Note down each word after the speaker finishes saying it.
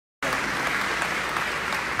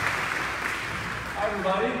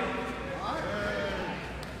everybody.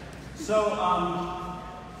 So,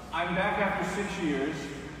 I'm back after 6 years.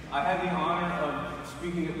 I had the honor of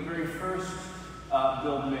speaking at the very first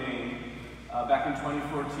Build Maine back in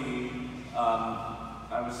 2014.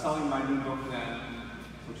 I was selling my new book then,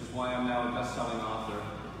 which is why I'm now a best-selling author.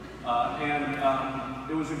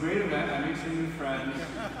 It was a great event. I made some new friends,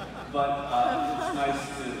 but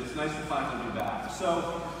it's nice to finally be back.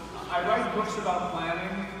 So, I write books about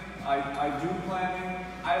planning. I do planning.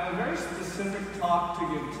 I have a very specific talk to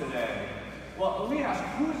give today. Well, let me ask,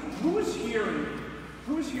 who was here in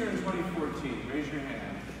 2014? Raise your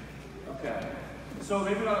hand. Okay. So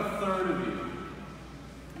maybe about a third of you.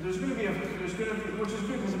 There's going to be, which is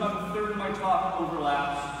good because about a third of my talk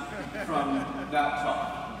overlaps from that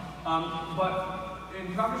talk. But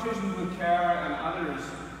in conversations with Kara and others,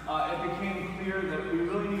 it became clear that we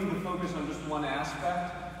really needed to focus on just one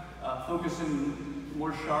aspect, focusing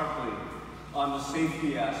more sharply on the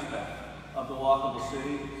safety aspect of the walkable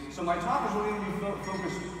city. So my talk is really going to be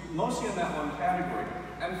focused mostly on that one category.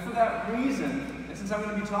 And for that reason, and since I'm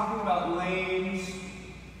going to be talking about lanes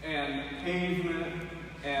and pavement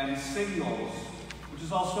and signals, which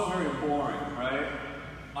is all so very boring, right?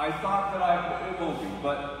 I thought that it won't be,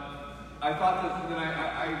 but I thought that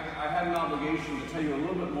I had an obligation to tell you a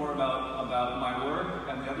little bit more about my work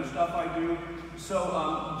and the other stuff I do.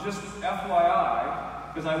 So just FYI,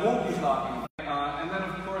 because I won't be talking. And then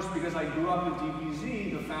of course, because I grew up in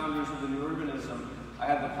DPZ, the founders of the New Urbanism, I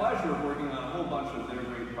had the pleasure of working on a whole bunch of their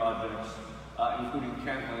great projects, including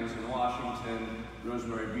Kentlands in Washington,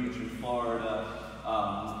 Rosemary Beach in Florida,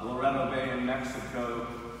 Loreto Bay in Mexico.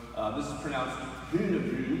 This is pronounced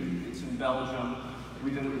Hunebru. It's in Belgium.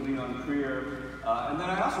 We did it with Leon Creer. And then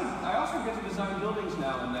I also get to design buildings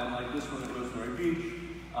now and then, like this one at Rosemary Beach.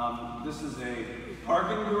 This is a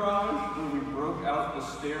parking garage where we broke out the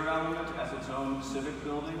stair element as its own civic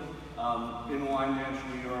building in Wine Ranch,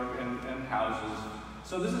 New York, and houses.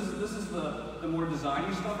 So this is the more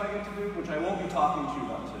designy stuff I get to do, which I won't be talking to you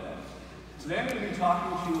about today. Today I'm going to be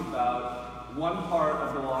talking to you about one part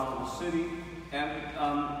of the walkable city, and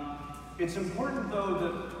it's important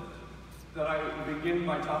though that I begin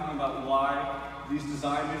by talking about why these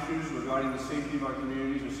design issues regarding the safety of our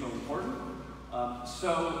communities are so important.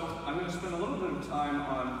 So I'm going to spend a little bit of time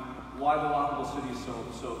on why the walkable city is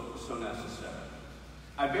so necessary.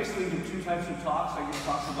 I basically give two types of talks. I give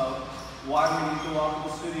talks about why we need the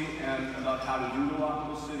walkable city and about how to do the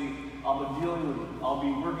walkable city. I'll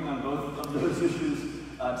be working on both of those issues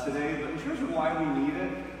today. But in terms of why we need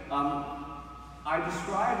it, I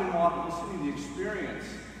describe in Walkable City the experience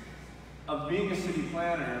of being a city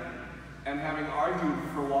planner and having argued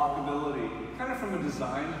for walkability, kind of from a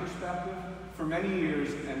design perspective, for many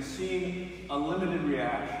years, and seeing a limited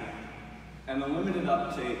reaction and a limited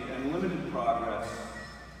uptake and limited progress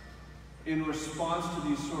in response to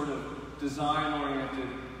these sort of design-oriented,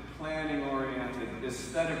 planning-oriented,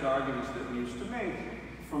 aesthetic arguments that we used to make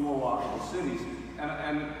for more walkable cities.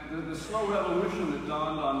 And the slow revolution that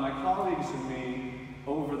dawned on my colleagues and me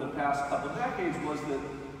over the past couple of decades was that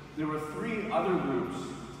there were three other groups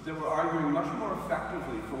that were arguing much more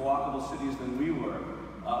effectively for walkable cities than we were,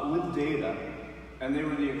 with data. And they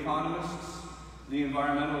were the economists, the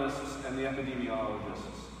environmentalists, and the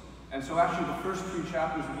epidemiologists. And so actually the first three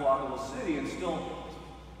chapters of Walkable City, and still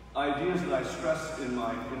ideas that I stress in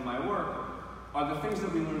my work, are the things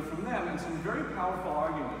that we learned from them, and some very powerful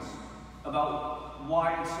arguments about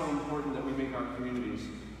why it's so important that we make our communities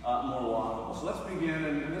more walkable. So let's begin,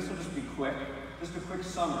 and this will just be quick, just a quick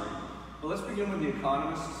summary. But let's begin with the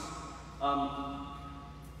economists.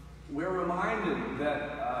 We're reminded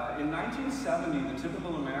that in 1970, the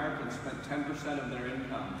typical American spent 10% of their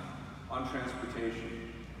income on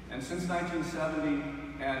transportation. And since 1970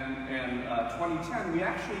 and 2010, we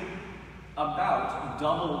actually about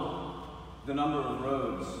doubled the number of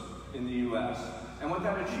roads in the US. And what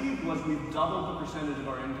that achieved was we've doubled the percentage of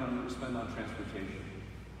our income that we spend on transportation.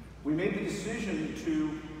 We made the decision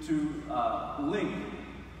to link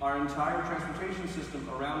our entire transportation system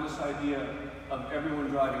around this idea of everyone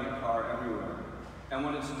driving a car everywhere. And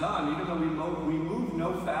what it's done, even though we move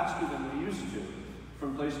no faster than we used to,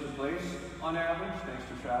 from place to place on average, thanks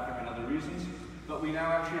to traffic and other reasons, but we now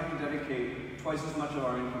actually have to dedicate twice as much of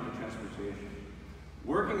our income to transportation.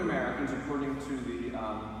 Working Americans, according to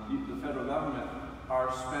the federal government,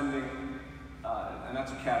 are spending, and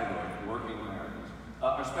that's a category, working Americans,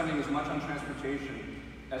 are spending as much on transportation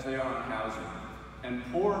as they are on housing. And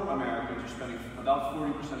poor Americans are spending about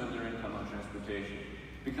 40% of their income on transportation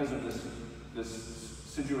because of this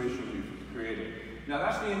situation we've created. Now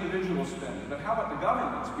that's the individual spending, but how about the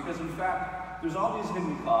governments? Because in fact, there's all these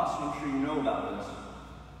hidden costs, and I'm sure you know about this.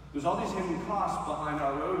 There's all these hidden costs behind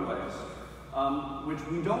our roadways, which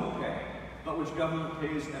we don't pay, but which government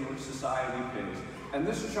pays and which society pays. And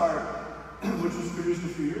this chart, which was produced a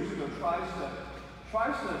few years ago, tries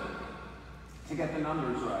to get the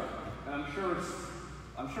numbers right. And I'm sure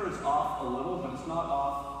it's off a little, but it's not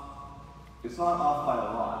off by a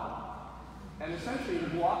lot. And essentially,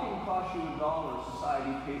 if walking costs you $1,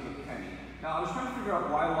 society pays a penny. Now, I was trying to figure out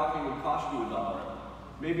why walking would cost you $1.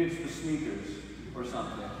 Maybe it's for sneakers or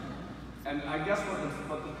something. And I guess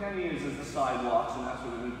what the penny is the sidewalks and that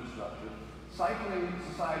sort of infrastructure. Cycling,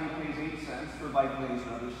 society pays 8 cents for bike lanes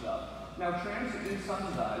and other stuff. Now, transit is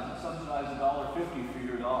subsidized. It's subsidized $1.50 for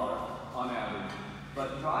your dollar on average.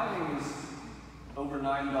 But driving is over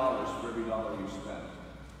 $9 for every dollar you spend.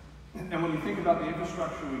 And when you think about the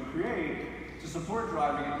infrastructure we create to support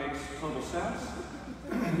driving, it makes total sense.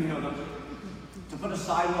 You know, to put a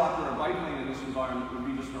sidewalk or a bike lane in this environment would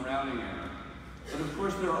be just a rounding error. But of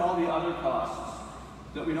course, there are all the other costs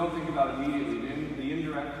that we don't think about immediately, the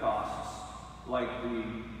indirect costs, like the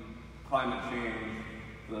climate change,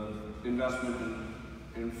 the investment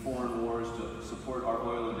in foreign wars to support our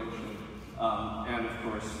oil addiction, and of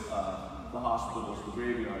course, the hospitals, the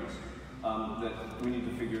graveyards, that we need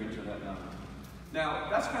to figure into that number. Now,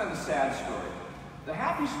 that's kind of the sad story. The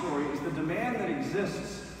happy story is the demand that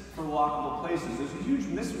exists for walkable places. There's a huge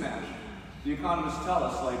mismatch. The economists tell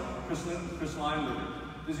us, like Chris Lineberger,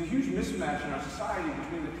 there's a huge mismatch in our society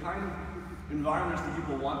between the kind of environments that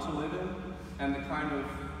people want to live in and the kind of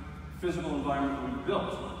physical environment we've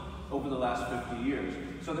built over the last 50 years.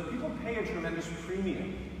 So that people pay a tremendous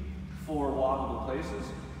premium for walkable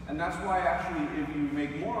places. And that's why actually if you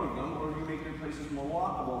make more of them, or if you make your places more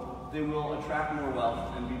walkable, they will attract more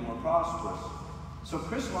wealth and be more prosperous. So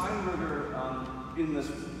Chris Lineberger, in this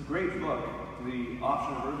great book, The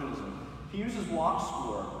Option of Urbanism, he uses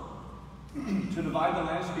WalkScore to divide the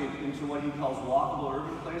landscape into what he calls walkable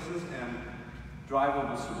urban places and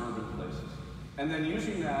drivable suburban places. And then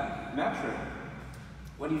using that metric,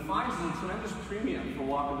 what he finds is a tremendous premium for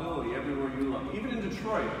walkability everywhere you look. Even in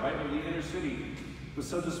Detroit, right, where the inner city was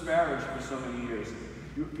so disparaged for so many years.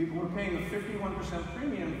 People were paying a 51%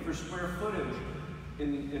 premium for square footage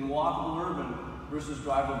in walkable urban versus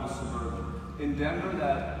drivable suburban. In Denver,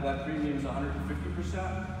 that premium is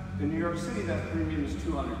 150%. In New York City, that premium is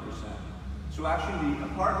 200%. So actually, the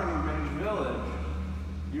apartment in Greenwich Village,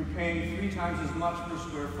 you're paying 3 times as much per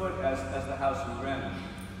square foot as the house in Greenwich.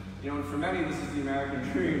 You know, and for many, this is the American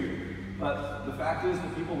dream. But the fact is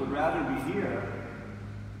that people would rather be here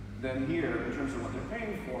than here in terms of what they're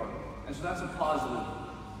paying for. And so that's a positive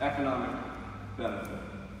economic benefit.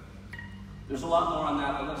 There's a lot more on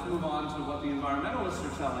that, but let's move on to what the environmentalists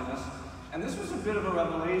are telling us. And this was a bit of a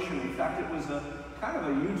revelation. In fact, it was a kind of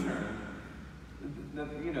a U-turn. That,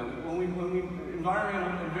 you know,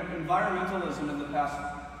 environmentalism in the past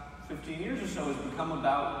 15 years or so has become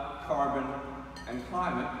about carbon and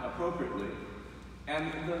climate appropriately.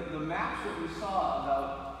 And the maps that we saw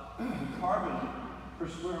about carbon per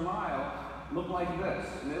square mile look like this.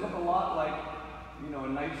 And they look a lot like, you know, a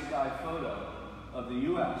night sky photo of the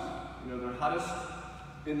US. You know, they're hottest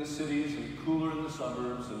in the cities and cooler in the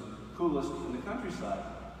suburbs and coolest in the countryside.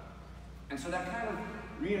 And so that kind of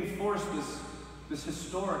reinforced this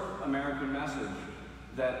historic American message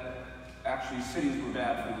that actually cities were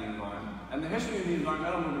bad for the environment. And the history of the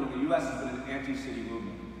environmental movement in the US has been an anti-city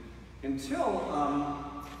movement. Until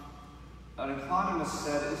an economist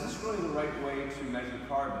said, is this really the right way to measure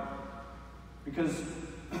carbon? Because,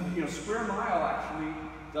 you know, square mile actually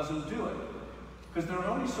doesn't do it. Because there are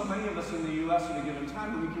only so many of us in the US at a given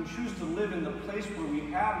time, and we can choose to live in the place where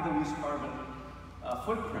we have the least carbon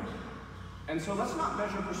footprint. And so let's not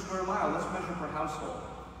measure per square mile, let's measure per household.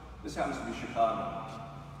 This happens to be Chicago.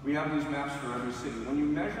 We have these maps for every city. When you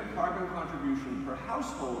measure carbon contribution per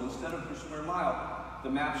household instead of per square mile, the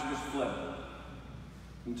maps just flip.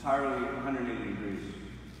 Entirely 180 degrees.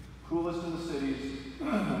 Coolest in the cities,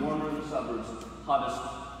 warmer in the suburbs, hottest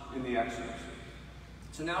in the exurbs.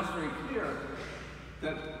 So now it's very clear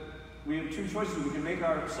that we have 2 choices. We can make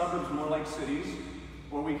our suburbs more like cities,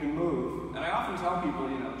 or we can move. And I often tell people,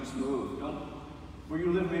 you know, just move. Don't, where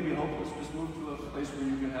you live may be hopeless. Just move to a place where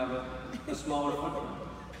you can have a smaller footprint.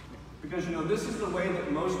 Because, you know, this is the way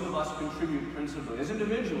that most of us contribute principally. As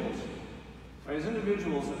individuals, right? As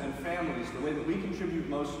individuals and families, the way that we contribute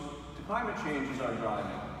most to climate change is our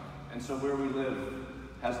driving. And so where we live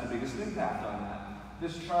has the biggest impact on that.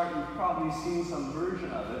 This chart, you've probably seen some version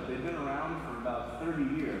of it. They've been around for about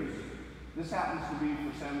 30 years. This happens to be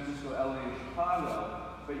for San Francisco, LA, and Chicago.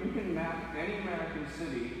 but you can map any American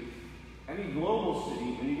city, any global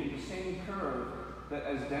city, and you get the same curve that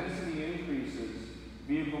as density increases,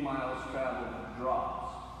 vehicle miles traveled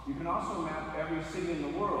drops. You can also map every city in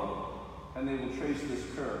the world, and they will trace this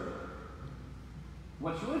curve.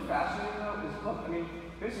 What's really fascinating though is, look, I mean,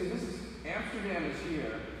 basically this is, Amsterdam is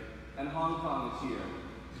here, and Hong Kong is here.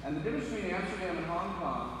 And the difference between Amsterdam and Hong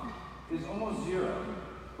Kong is almost zero.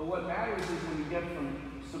 But what matters is when you get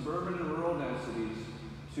from suburban and rural densities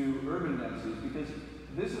to urban densities, because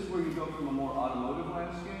this is where you go from a more automotive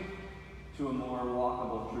landscape to a more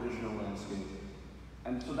walkable traditional landscape.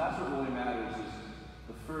 And so that's what really matters is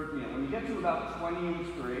the first, when you get to about 20 units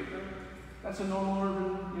per acre, that's a normal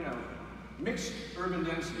urban, mixed urban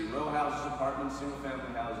density, row houses, apartments, single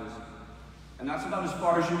family houses. And that's about as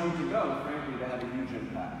far as you need to go, frankly, to have a huge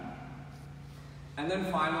impact. And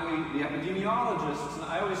then finally, the epidemiologists, and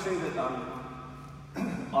I always say that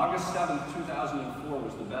August 7th, 2004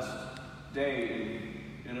 was the best day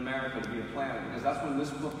in America to be a planner, because that's when this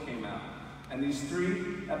book came out. And these three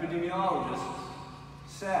epidemiologists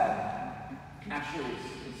said, actually,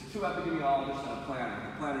 it's two epidemiologists and a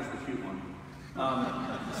planner. The planner's the cute one.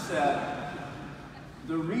 Said,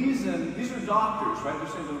 the reason, these are doctors, right?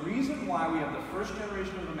 They're saying the reason why we have the first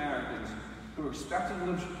generation of Americans who are expected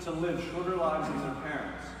to live shorter lives than their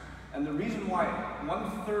parents, and the reason why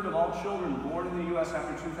 1/3 of all children born in the US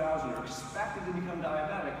after 2000 are expected to become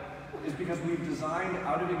diabetic is because we've designed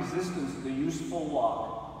out of existence the useful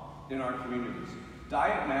walk in our communities.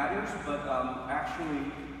 Diet matters, but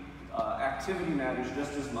actually activity matters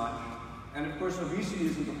just as much. And of course, obesity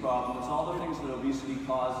isn't the problem. It's all the things that obesity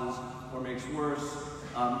causes or makes worse.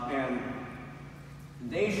 And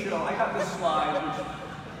they show, I got this slide, which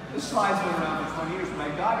this slide's been around for 20 years,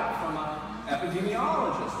 but I got it from an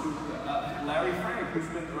epidemiologist, Larry Frank, who's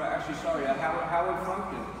been, Howard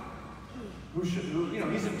Frumkin, who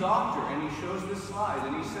he's a doctor, and he shows this slide,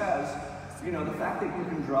 and he says, the fact that you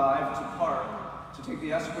can drive to park, to take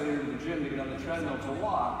the escalator to the gym, to get on the treadmill, to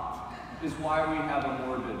walk, is why we have a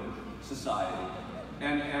morbid society.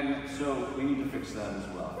 And so we need to fix that as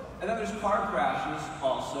well. And then there's car crashes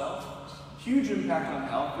also. Huge impact on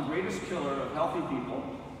health, the greatest killer of healthy people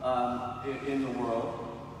in the world.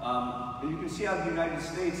 And you can see how the United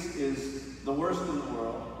States is the worst in the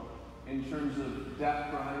world in terms of death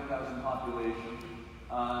per 100,000 population.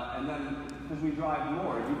 And then, because we drive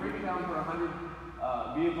more, if you break it down per 100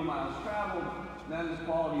 vehicle miles traveled, then the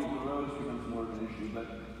quality of the roads becomes more of an issue. But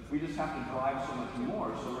we just have to drive so much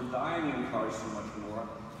more, so we're dying in cars so much more.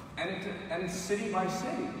 And it's city by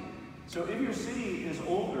city. So if your city is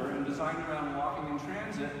older and designed around walking and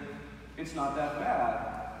transit, it's not that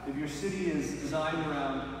bad. If your city is designed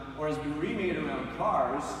around, or has been remade around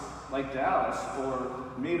cars, like Dallas,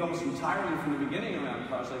 or made almost entirely from the beginning around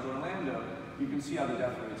cars, like Orlando, you can see how the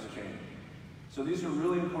death rates change. So these are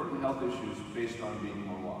really important health issues based on being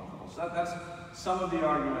more walkable. So that's some of the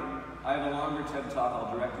argument. I have a longer TED Talk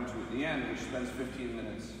I'll direct you to at the end, which spends 15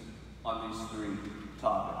 minutes on these three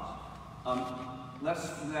topics. Let's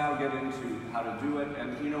now get into how to do it.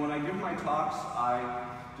 And when I give my talks, I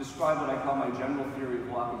describe what I call my general theory of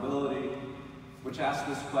walkability, which asks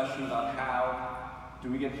this question about how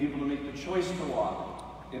do we get people to make the choice to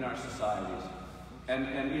walk in our societies. And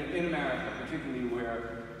in America, particularly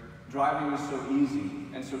where driving is so easy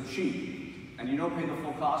and so cheap, and you don't pay the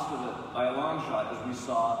full cost of it by a long shot, as we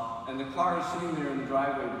saw, and the car is sitting there in the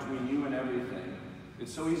driveway between you and everything.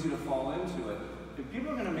 It's so easy to fall into it. If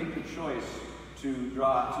people are going to make the choice to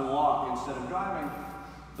walk instead of driving,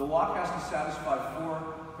 the walk has to satisfy 4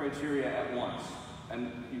 criteria at once,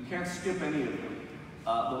 and you can't skip any of them.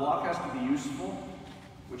 The walk has to be useful,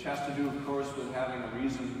 which has to do, of course, with having a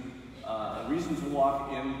reason to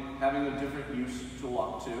walk in, having a different use to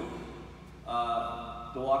walk to.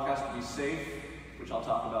 The walk has to be safe, which I'll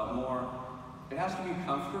talk about more. It has to be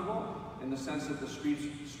comfortable in the sense that the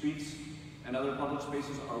streets and other public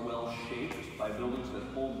spaces are well shaped by buildings that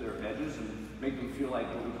hold their edges and make them feel like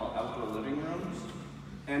what we call outdoor living rooms.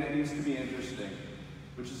 And it needs to be interesting,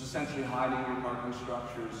 which is essentially hiding your parking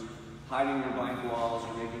structures, hiding your blank walls,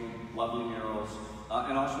 or making lovely murals,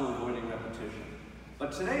 and also avoiding repetition.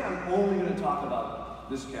 But today I'm only going to talk about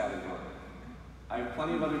this category. I have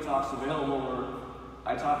plenty of other talks available where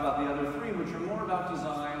I talk about the other 3, which are more about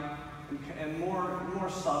design and more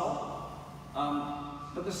subtle.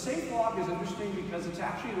 But the safe walk is interesting because it's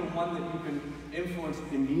actually the one that you can influence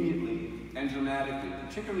immediately and dramatically,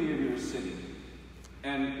 particularly if you're a city.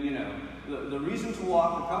 And the reason to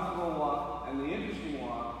walk, the comfortable walk, and the interesting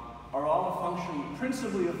walk are all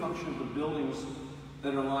principally a function of the buildings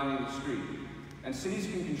that are lining the street. And cities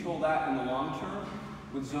can control that in the long term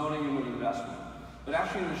with zoning and with investment. But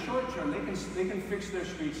actually, in the short term, they can fix their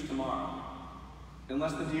streets tomorrow,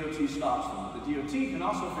 unless the DOT stops them. The DOT can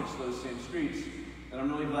also fix those same streets, and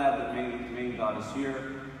I'm really glad that Maine God is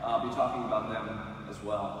here. I'll be talking about them as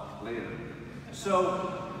well later.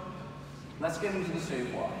 So, let's get into the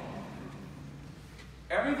safe walk.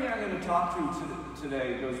 Everything I'm going to talk to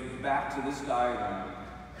today goes back to this diagram,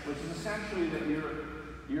 which is essentially that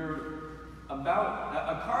you're about,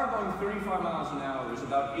 a car going 35 miles an hour is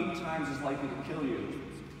about 8 times as likely to kill you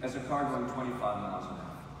as a car going 25 miles an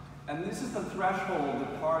hour. And this is the threshold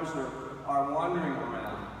that cars are wandering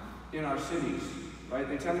around in our cities, right?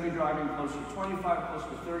 They tend to be driving closer to 25, closer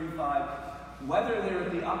to 35. Whether they're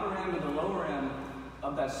at the upper end or the lower end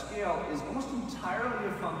of that scale is almost entirely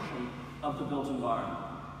a function of the built environment.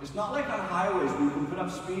 It's not like on highways where you can put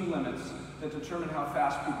up speed limits that determine how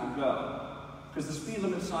fast people go, because the speed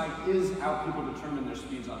limit sign is how people determine their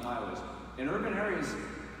speeds on highways. In urban areas,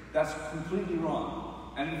 that's completely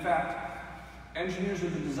wrong. And in fact, engineers who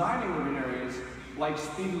are designing urban areas like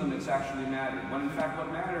speed limits actually matter, when in fact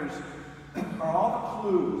what matters are all the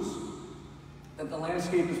clues that the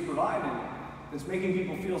landscape is providing that's making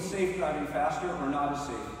people feel safe driving faster or not as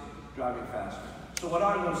safe driving faster. So what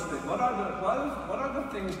are those things? What are the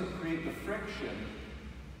things that create the friction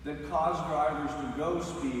that cause drivers to go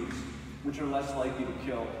speeds which are less likely to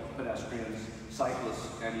kill pedestrians,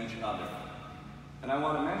 cyclists, and each other? And I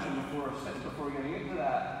want to mention before getting into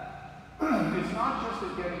that, it's not just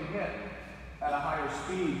that getting hit at a higher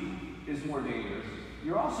speed is more dangerous.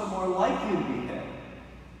 You're also more likely to be hit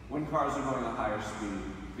when cars are going a higher speed,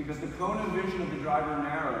 because the cone of vision of the driver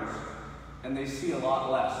narrows and they see a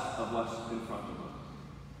lot less of what's in front of them.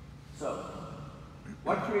 So,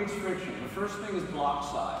 what creates friction? The first thing is block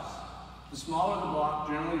size. The smaller the block,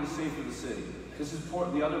 generally the safer the city. This is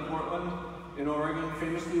the other Portland in Oregon,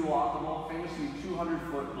 famously walkable, famously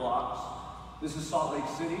 200-foot blocks. This is Salt Lake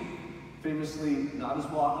City, famously not as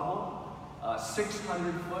walkable,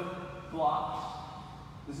 600-foot blocks.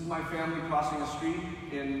 This is my family crossing a street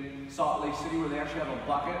in Salt Lake City where they actually have a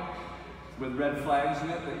bucket with red flags in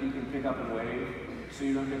it that you can pick up and wave so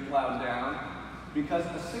you don't get plowed down. Because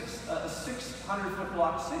a 600-foot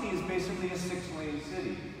block city is basically a 6-lane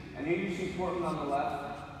city. And here you see Portland on the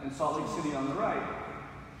left and Salt Lake City on the right.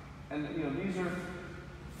 And these are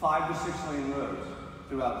 5 to 6 lane roads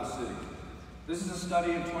throughout the city. This is a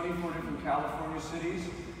study of 24 different California cities.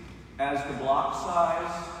 As the block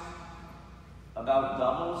size about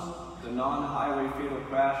doubles, the non-highway fatal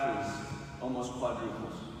crashes almost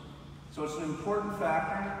quadruples. So it's an important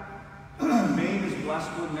factor. Maine is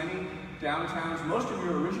blessed with many downtowns. Most of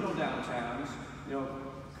your original downtowns,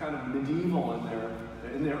 kind of medieval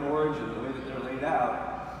in their origin, the way that they're laid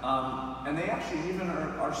out, and they actually even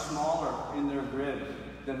are smaller in their grid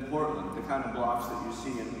than Portland, the kind of blocks that you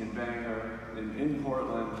see in Bangor, in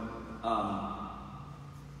Portland.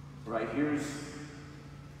 Right, here's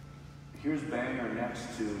Bangor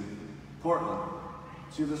next to Portland.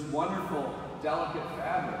 See this wonderful, delicate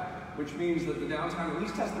fabric, which means that the downtown at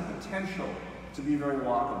least has the potential to be very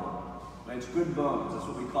walkable. Right? It's good bones, that's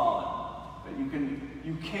what we call it. But it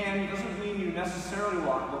doesn't mean you necessarily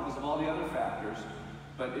walkable because of all the other factors,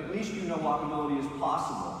 but at least walkability is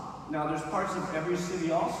possible. Now there's parts of every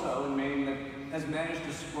city also in Maine that has managed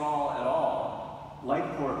to sprawl at all,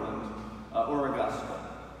 like Portland or Augusta,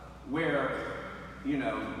 where,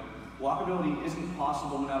 walkability isn't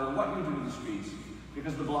possible no matter what you do to the streets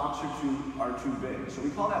because the blocks are too big. So we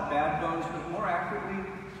call that bad bones, but more accurately,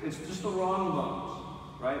 it's just the wrong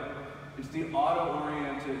bones, right? It's the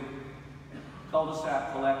auto-oriented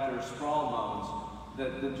cul-de-sac collector sprawl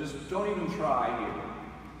bones that just don't even try here.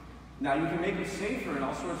 Now you can make it safer in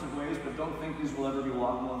all sorts of ways, but don't think these will ever be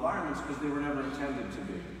walkable environments because they were never intended to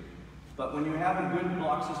be. But when you have a good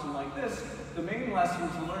block system like this, the main lesson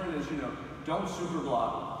to learn is, don't super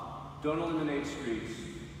block, don't eliminate streets,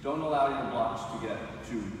 don't allow your blocks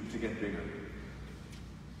to get bigger.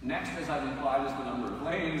 Next, as I've implied, is the number of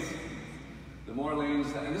lanes. The more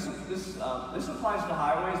lanes, and this applies to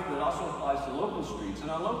highways, but it also applies to local streets. And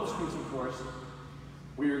on local streets, of course,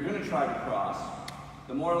 where you're going to try to cross,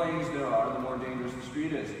 the more lanes there are, the more dangerous the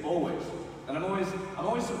street is, always. And I'm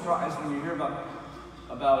always surprised when you hear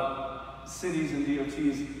about cities and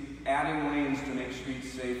DOTs adding lanes to make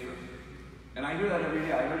streets safer. And I hear that every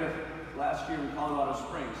day. I heard it last year in Colorado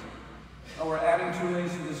Springs. Oh, we're adding 2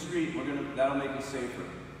 lanes to the street, that'll make it safer.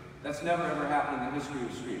 That's never ever happened in the history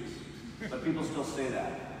of streets. But people still say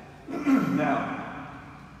that. Now,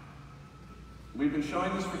 we've been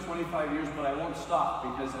showing this for 25 years, but I won't stop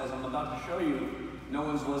because as I'm about to show you, no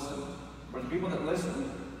one's listened. Or the people that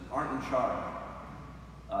listen aren't in charge.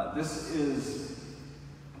 This is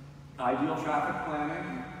Ideal traffic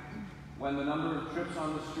planning, when the number of trips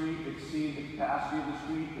on the street exceed the capacity of the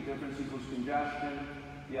street, the difference equals congestion.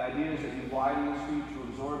 The idea is that you widen the street to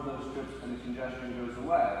absorb those trips and the congestion goes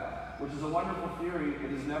away, which is a wonderful theory. It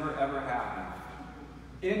has never ever happened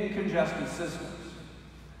in congested systems.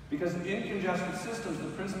 Because in congested systems, the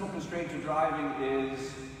principal constraint to driving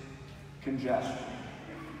is congestion.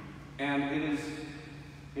 And it is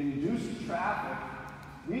induced traffic.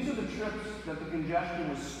 These are the trips that the congestion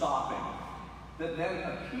was stopping, that then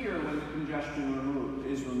appear when the congestion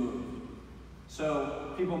is removed.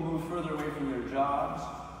 So people move further away from their jobs.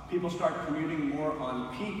 People start commuting more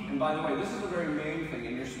on peak. And by the way, this is a very Maine thing.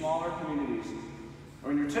 In your smaller communities,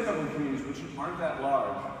 or in your typical communities, which aren't that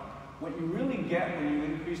large, what you really get when you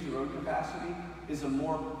increase the road capacity is a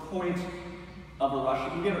more point of a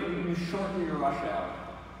rush. You shorten your rush hour.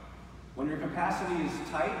 When your capacity is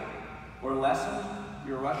tight or lessened,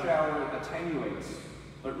 your rush hour attenuates.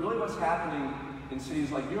 But really what's happening in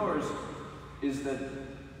cities like yours is that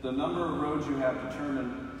the number of roads you have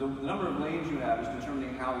determine, the number of lanes you have is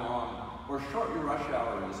determining how long or short your rush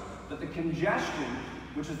hour is. But the congestion,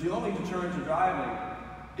 which is the only deterrent to driving,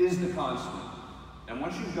 is the constant. And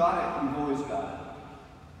once you've got it, you've always got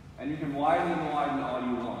it. And you can widen and widen all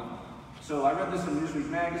you want. So I read this in Newsweek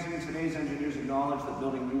magazine. Today's engineers acknowledge that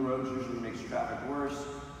building new roads usually makes traffic worse.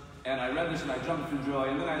 And I read this and I jumped for joy.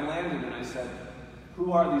 And then I landed and I said,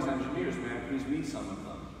 who are these engineers? May I please meet some of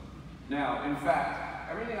them? Now, in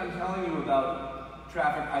fact, everything I'm telling you about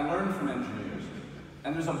traffic, I learned from engineers.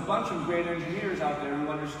 And there's a bunch of great engineers out there who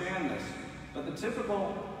understand this. But the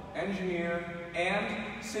typical engineer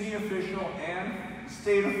and city official and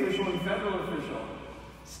state official and federal official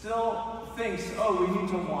still thinks, oh, we need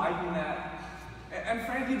to widen that. And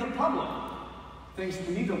frankly, the public thinks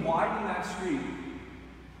we need to widen that street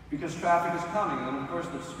because traffic is coming. And then, of course,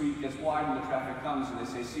 the street gets widened, the traffic comes, and they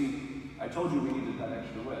say, see, I told you we needed that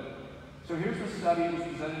extra width. So here's the study. It was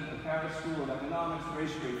presented at the Paris School of Economics, very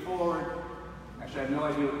straightforward. Actually, I have no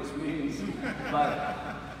idea what this means, but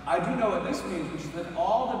I do know what this means, which is that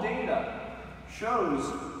all the data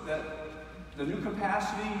shows that the new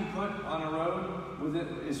capacity you put on a road with it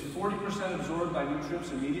is 40% absorbed by new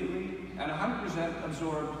trips immediately and 100%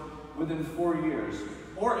 absorbed within 4 years,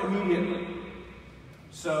 or immediately.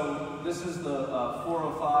 So this is the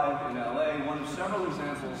 405 in LA, one of several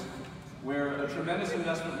examples where a tremendous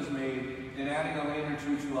investment was made in adding a lane or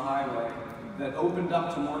two to a highway that opened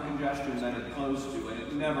up to more congestion than it closed to, and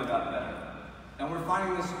it never got better. And we're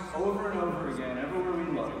finding this over and over again, everywhere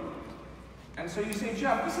we look. And so you say,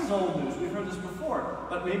 Jeff, this is old news, we've heard this before,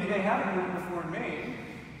 but maybe they haven't heard it before in Maine,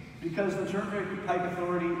 because the Turnpike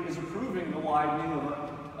Authority is approving the widening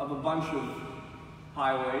of a bunch of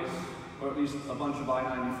highways, or at least a bunch of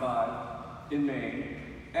I-95 in Maine,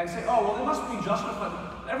 and say, oh, well, it must be justified.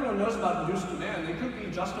 Everyone knows about induced demand. They could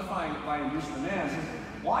be justifying it by induced demand. Says,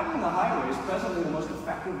 widening the highway is presently the most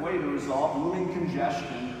effective way to resolve looming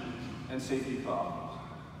congestion and safety problems.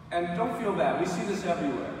 And don't feel bad. We see this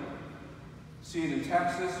everywhere. You see it in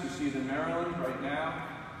Texas. You see it in Maryland right now.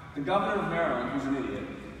 The governor of Maryland, who's an idiot,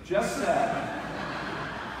 just said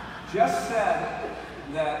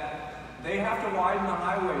that they have to widen the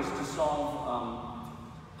highways to solve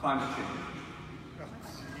climate change.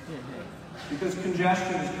 Because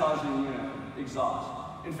congestion is causing, exhaust.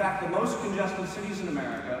 In fact, the most congested cities in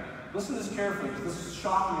America, listen to this carefully, because this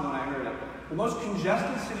shocked me when I heard it. The most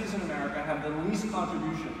congested cities in America have the least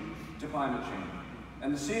contribution to climate change.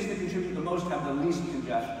 And the cities that contribute the most have the least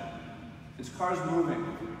congestion. It's cars moving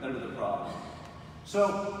that are the problem.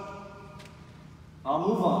 So, I'll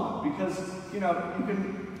move on, because, you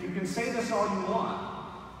can say this all you want,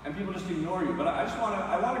 and people just ignore you. But I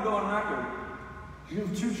want to go on record. You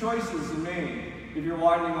have two choices in Maine if you're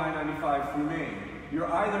widening I-95 through Maine. You're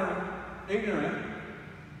either ignorant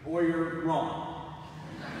or you're wrong.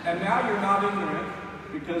 And now you're not ignorant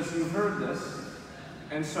because you've heard this,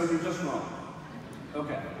 and so you're just wrong.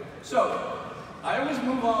 Okay. So, I always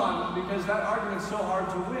move on because that argument's so hard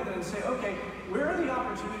to win and say, okay, where are the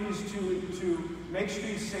opportunities to make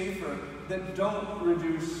streets safer that don't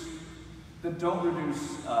reduce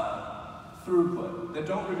throughput, that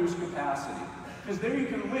don't reduce capacity? Because there you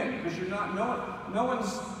can win, because you're not, no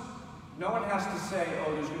one has to say,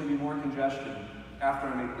 oh, there's going to be more congestion after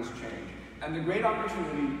I make this change. And the great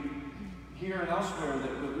opportunity here and elsewhere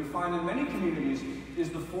that we find in many communities is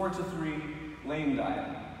the 4-to-3 lane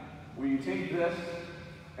diet, where you take this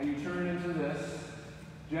and you turn it into this,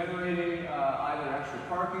 generating either extra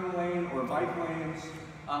parking lane or bike lanes.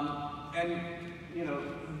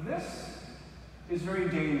 This is very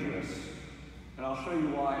dangerous. And I'll show you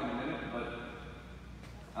why in a minute, but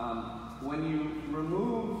when you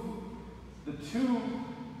remove the 2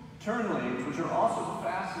 turn lanes, which are also the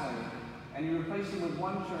fast lane, and you replace them with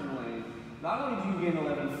 1 turn lane, not only do you gain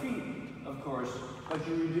 11 feet, of course, but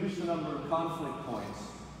you reduce the number of conflict points.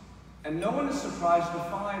 And no one is surprised to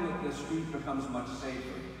find that the street becomes much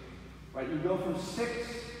safer. Right? You go from 6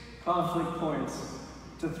 conflict points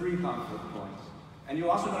to 3 conflict points. And you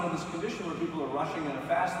also don't have this condition where people are rushing in a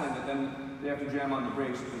fast lane that then they have to jam on the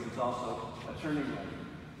brakes because it's also a turning lane.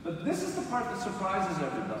 But this is the part that surprises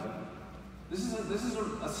everybody. This is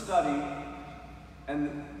a study,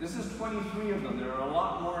 and this is 23 of them. There are a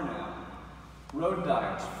lot more now. Road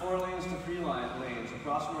diets, 4 lanes to 3 lanes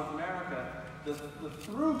across North America. The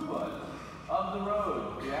throughput of the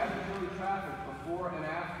road, the average daily traffic before and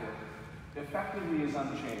after, effectively is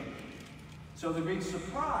unchanged. So the big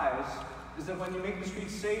surprise is that when you make the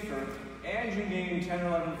streets safer and you gain 10 or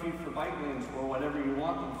 11 feet for bike lanes or whatever you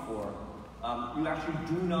want them for, you actually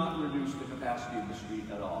do not reduce the capacity of the street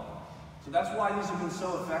at all. So that's why these have been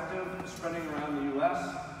so effective spreading around the U.S.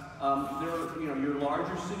 Your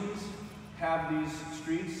larger cities have these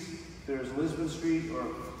streets. There's Lisbon Street, or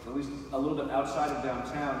at least a little bit outside of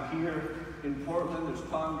downtown. Here in Portland, there's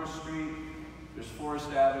Congress Street, there's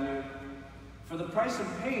Forest Avenue. For the price of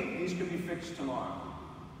paint, these could be fixed tomorrow.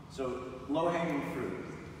 So low-hanging fruit.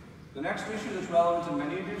 The next issue that's relevant in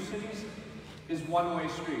many of your cities is one-way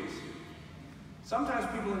streets. Sometimes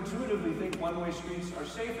people intuitively think one-way streets are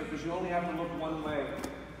safer because you only have to look one way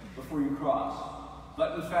before you cross.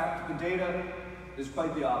 But in fact, the data is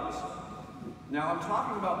quite the opposite. Now I'm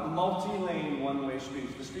talking about multi-lane one-way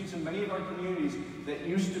streets, the streets in many of our communities that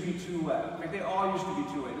used to be two-way. In fact, they all used to be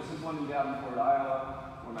two-way. This is one in Davenport,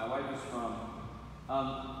 Iowa, where my wife is from.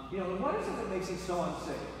 What is it that makes it so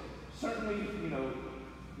unsafe? Certainly,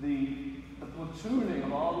 the platooning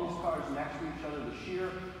of all these cars next to each other, the sheer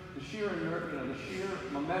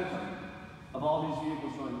momentum of all these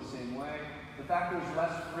vehicles going the same way, the fact there's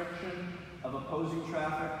less friction of opposing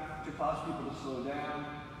traffic to cause people to slow down.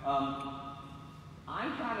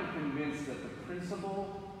 I'm kind of convinced that the principal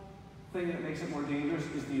thing that makes it more dangerous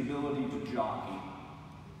is the ability to jockey.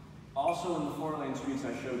 Also in the 4-lane streets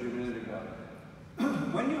I showed you a minute ago.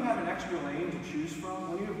 When you have an extra lane to choose from,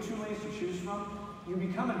 when you have 2 lanes to choose from, you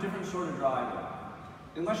become a different sort of driver.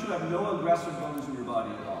 Unless you have no aggressive bones in your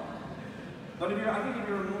body at all. But if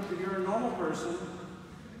you're a normal person,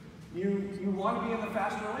 you want to be in the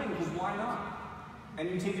faster lane, because why not? And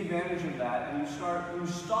you take advantage of that, and you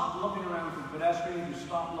stop looking around for pedestrians, you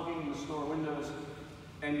stop looking in the store windows,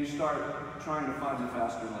 and you start trying to find the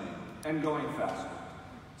faster lane, and going faster.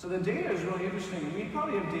 So the data is really interesting. We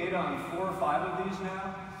probably have data on 4 or 5 of these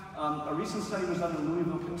now. A recent study was done in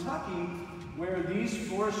Louisville, Kentucky, where these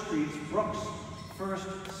 4 streets, Brooks, 1st,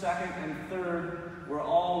 2nd, and 3rd, were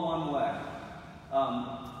all one way.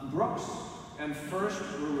 Brooks and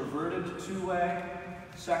 1st were reverted to 2-way,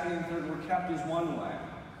 2nd and 3rd were kept as 1-way.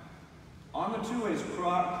 On the 2-ways,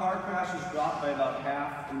 car crashes dropped by about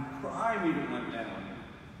half, and crime even went down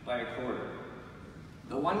by a quarter.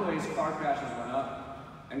 The 1-ways, car crashes went up,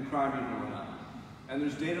 and crime even went up. And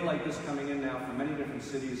there's data like this coming in now from many different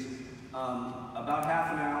cities. About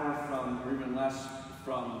half an hour from, or even less,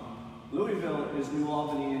 from Louisville is New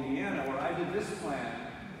Albany, Indiana, where I did this plan,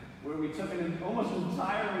 where we took an almost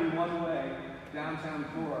entirely one-way downtown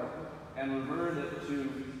core and reverted it to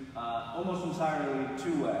almost entirely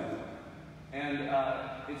 2-way. And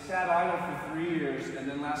it sat idle for 3 years, and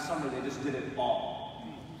then last summer they just did it all.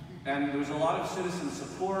 And there was a lot of citizen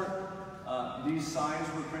support. These signs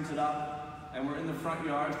were printed up and were in the front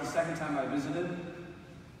yards the second time I visited,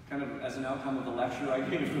 kind of as an outcome of the lecture I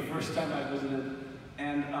gave the first time I visited.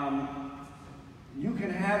 And you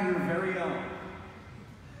can have your very own.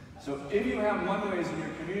 So if you have one-ways in your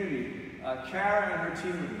community, Kara and her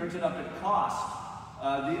team have printed up at cost.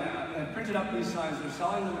 Have printed up these signs. They're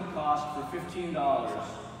selling them at cost for $15.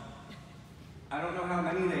 I don't know how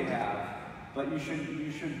many they have, but you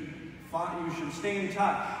should stay in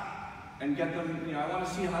touch and get them. I want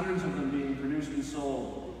to see hundreds of them being produced and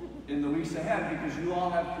sold in the weeks ahead, because you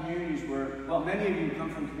all have communities where, well, many of you come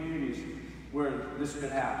from communities where this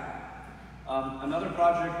could happen. Another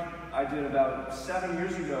project I did about 7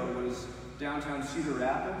 years ago was downtown Cedar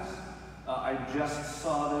Rapids. I just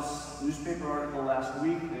saw this newspaper article last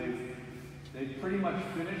week. They've pretty much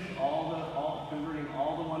finished converting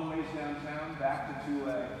all the one-ways downtown back to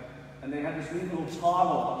 2-way. And they had this neat little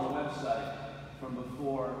toggle on the website from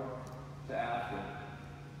before to after.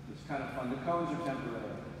 It's kind of fun. The cones are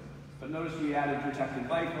temporary. But notice we added protected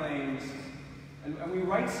bike lanes, and we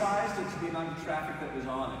right-sized it to the amount of traffic that was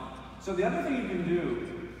on it. So the other thing you can do,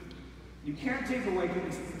 you can't take away,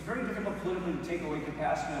 it's very difficult politically to take away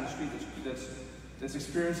capacity on a street that's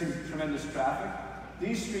experiencing tremendous traffic.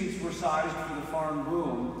 These streets were sized for the farm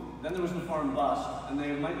boom, then there was the farm bust, and they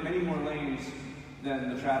have many more lanes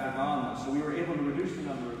than the traffic on them. So we were able to reduce the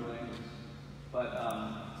number of lanes, but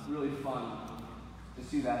it's really fun to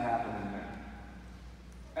see that happen in there.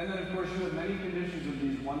 And then of course you have many conditions of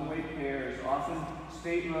these one-way pairs, often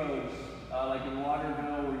state roads, like in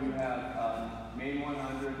Waterville where you have Maine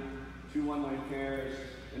 100, 2 one-way pairs.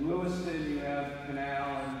 In Lewiston you have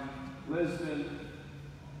Canal, and Lisbon.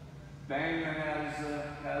 Bangor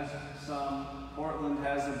has some, Portland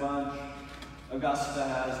has a bunch, Augusta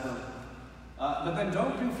has them. But then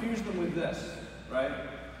don't confuse them with this, right?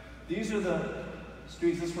 These are the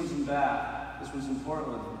streets, this one's in Bath, this one's in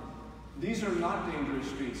Portland. These are not dangerous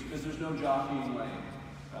streets because there's no jockeying lane,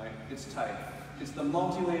 right? It's tight. It's the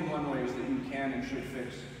multi-lane one-ways that you can and should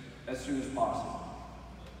fix as soon as possible.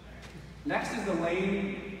 Next is the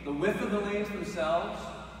lane, the width of the lanes themselves.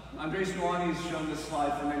 Andre Swanee has shown this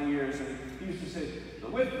slide for many years, and he used to say, the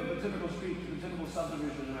width of the typical street to the typical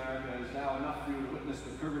subdivision in America is now enough for you to witness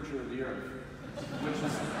the curvature of the earth, which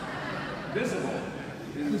is visible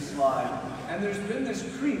in the slide. And there's been this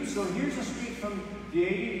creep. So here's a street from the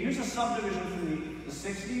 80s, here's a subdivision from the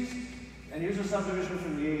 60s, and here's a subdivision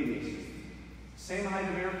from the 80s. Same height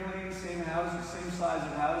of airplanes, same houses, same size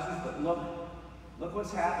of houses, but look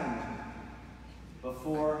what's happened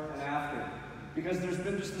before and after. Because there's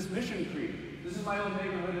been just this mission creep. This is my old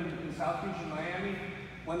neighborhood in South Beach in Miami.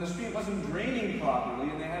 When the street wasn't draining properly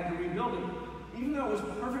and they had to rebuild it, even though it was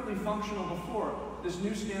perfectly functional before, this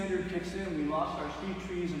new standard kicks in. We lost our street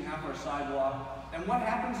trees and half our sidewalk. And what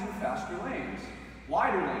happens in faster lanes?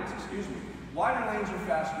 Wider lanes, excuse me. Wider lanes are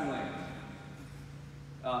faster lanes.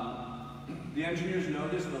 The engineers know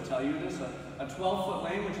this, they'll tell you this. A 12-foot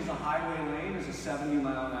lane, which is a highway lane, is a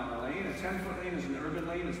 70-mile-an-hour lane. A 10-foot lane is an urban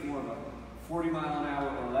lane. It's more of a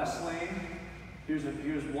 40-mile-an-hour or less lane. Here's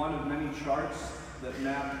one of many charts that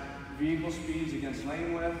map vehicle speeds against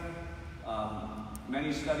lane width.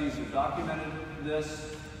 Many studies have documented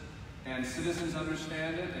this, and citizens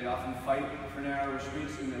understand it. They often fight for narrower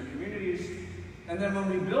streets in their communities. And then when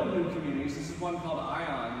we build new communities, this is one called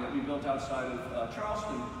Ion that we built outside of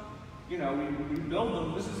Charleston. You know, we build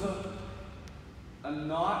them. This is a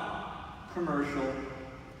not commercial,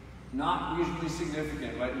 not usually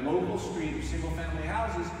significant, right? Local street of single-family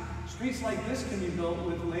houses. Streets like this can be built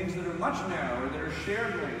with lanes that are much narrower, that are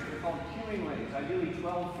shared lanes. They're called queuing lanes, ideally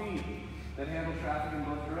 12 feet, that handle traffic in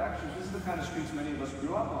both directions. This is the kind of streets many of us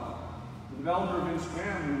grew up on. The developer, Vince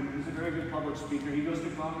Graham, who's a very good public speaker, he goes to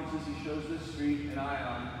conferences, he shows this street in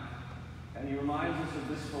Ion, and he reminds us of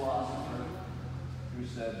this philosopher who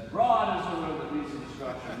said, broad is the road that leads to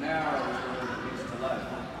destruction, narrow is the road that leads to life.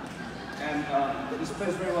 And this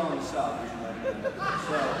plays very well in the South, as you might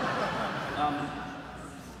know.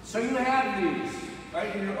 So you have these,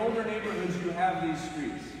 right? In your older neighborhoods, you have these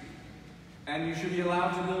streets. And you should be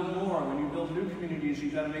allowed to build more. When you build new communities,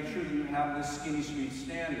 you've got to make sure that you have this skinny street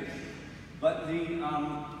standard. But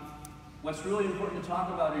what's really important to talk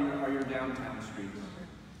about are your downtown streets.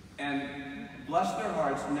 And bless their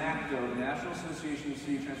hearts, NACDO, the National Association of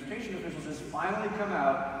City Transportation Officials, has finally come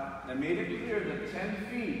out and made it clear that 10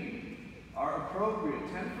 feet are appropriate.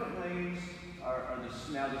 10-foot lanes are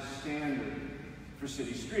now the standard for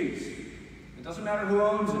city streets. It doesn't matter who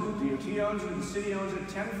owns it. The DOT owns it, the city owns it.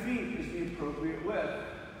 10 feet is the appropriate width.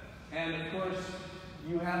 And of course,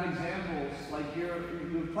 you have examples, like you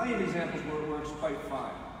have plenty of examples where it works quite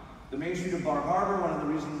fine. The Main Street of Bar Harbor, one of the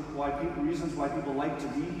reasons why people like to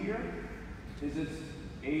be here is it's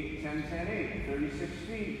 8, 10, 10, 8, 36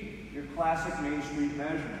 feet, your classic Main Street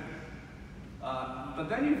measurement. But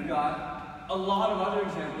then you've got a lot of other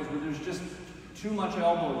examples where there's just too much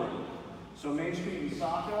elbow room. So Main Street in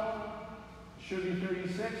Saco should be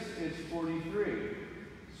 36, it's 43.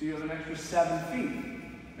 So you have an extra 7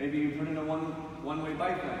 feet. Maybe you put in a one-way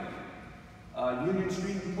bike lane. Union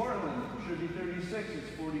Street in Portland should be 36, it's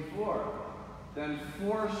 44. Then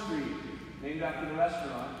 4th Street, named after the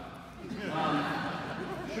restaurant,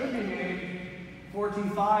 should be named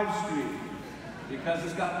 45 Street because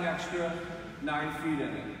it's got an extra 9 feet in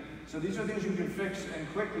it. So these are things you can fix and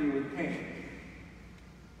quickly with paint.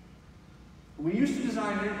 We used to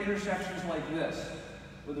design intersections like this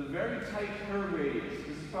with a very tight curve radius.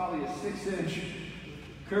 This is probably a 6-inch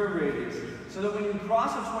curve radius. So that when you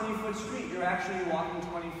cross a 20-foot street, you're actually walking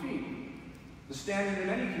 20 feet. The standard in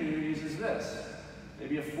many communities is this,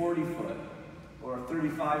 maybe a 40-foot or a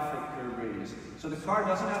 35-foot curve radius. So the car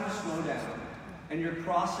doesn't have to slow down, and you're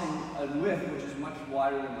crossing a width which is much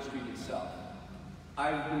wider than the street itself.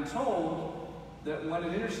 I've been told that when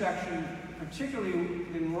an intersection, particularly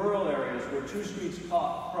in rural areas where two streets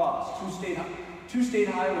cross, two state two state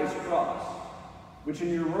highways cross, which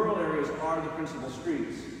in your rural areas are the principal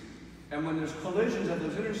streets. And when there's collisions at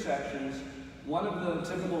those intersections, one of the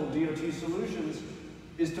typical DOT solutions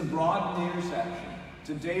is to broaden the intersection,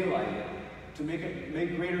 to daylight it, to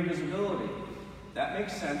make greater visibility. That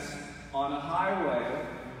makes sense on a highway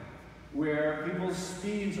where people's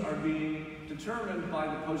speeds are being determined by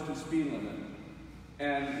the posted speed limit.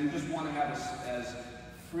 And you just want to have as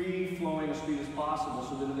free-flowing a speed as possible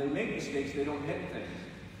so that if they make mistakes, they don't hit things.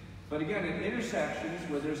 But again, at intersections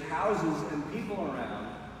where there's houses and people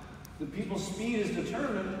around, the people's speed is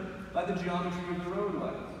determined by the geometry of the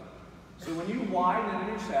roadway. So when you widen an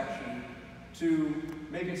intersection to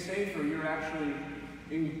make it safer, you're actually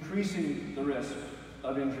increasing the risk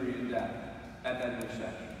of injury and death at that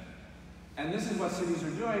intersection. And this is what cities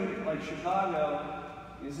are doing, like Chicago.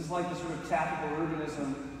 This is like the sort of tactical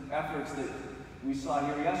urbanism efforts that we saw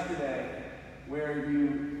here yesterday, where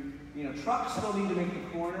trucks still need to make the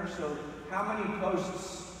corner, so how many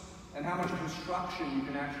posts and how much construction you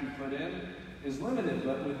can actually put in is limited,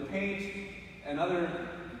 but with paint and other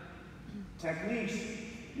techniques,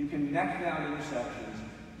 you can neck down intersections.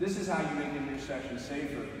 This is how you make an intersection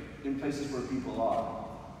safer in places where people are.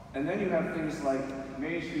 And then you have things like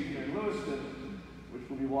Main Street here in Lewiston, which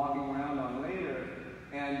we'll be walking around on later,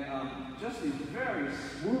 and just these very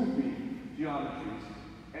swoopy geometries.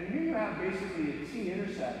 And here you have basically a T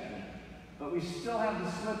intersection, but we still have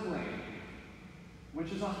the slip lane,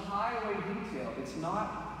 which is a highway detail. It's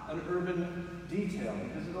not an urban detail,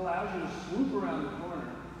 because it allows you to swoop around the corner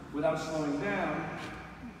without slowing down.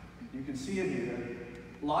 You can see it here.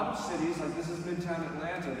 A lot of cities, like this is Midtown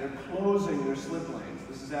Atlanta, they're closing their slip lanes.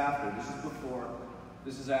 This is after, this is before,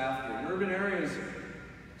 this is after. In urban areas,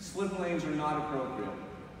 slip lanes are not appropriate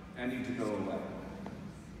and need to go away,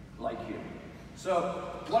 like here.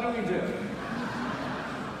 So, what do?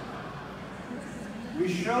 We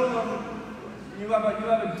show them, you have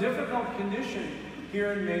a difficult condition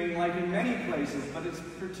here in Maine, like in many places, but it's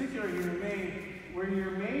particular here in Maine, where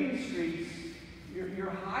your main streets,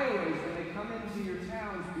 your highways, when they come into your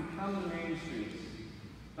towns, become the main streets.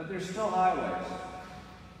 But they're still highways.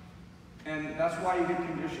 And that's why you get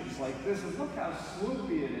conditions like this. And look how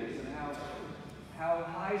swoopy it is and how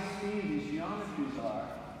high speed these geometries are.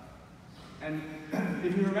 And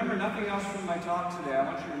if you remember nothing else from my talk today, I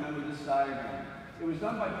want you to remember this diagram. It was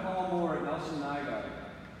done by Paul Moore at Nelson Nygaard.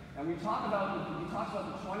 And he talks about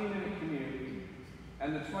the 20-minute commute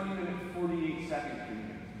and the 20-minute 48-second commute.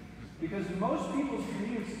 Because most people's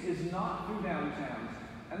commutes is not through downtowns,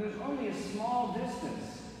 and there's only a small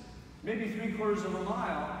distance, maybe 3/4 of a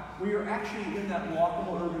mile, where you're actually in that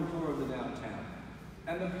walkable urban core of the downtown.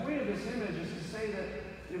 And the point of this image is to say that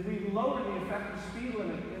if we lower the effective speed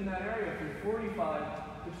limit in that area from 45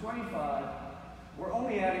 to 25, we're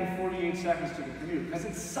only adding 48 seconds to the commute, because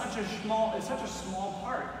it's such a small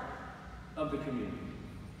part of the commute.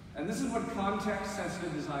 And this is what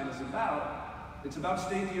context-sensitive design is about. It's about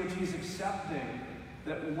state DOTs accepting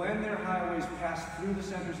that when their highways pass through the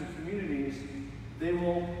centers of communities, they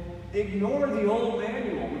will ignore the old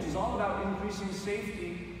manual, which is all about increasing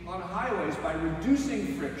safety on highways by reducing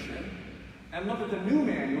friction, and look at the new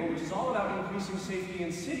manual, which is all about increasing safety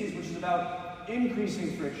in cities, which is about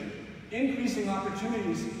increasing friction, increasing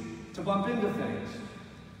opportunities to bump into things,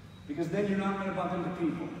 because then you're not going to bump into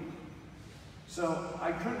people. So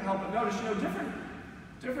I couldn't help but notice,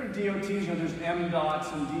 different DOTs, there's M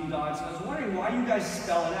dots and D dots. I was wondering why you guys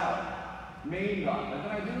spell it out, Maine dot. But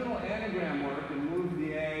then I did a little anagram work and moved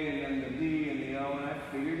the A and then the D and the O, and I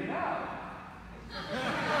figured it out.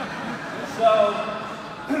 So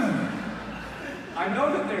I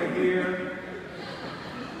know that they're here.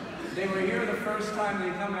 They were here the first time,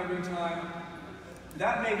 they come every time.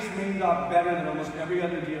 That makes Maine dot better than almost every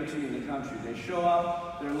other DOT in the country. They show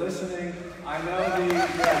up, they're listening. I know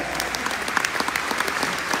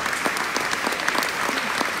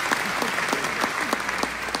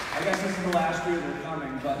I guess this is the last year they're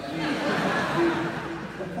coming, but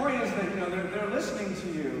the point is that they're listening to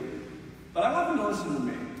you, but I want them to listen to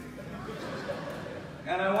me.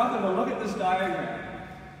 And I want them to look at this diagram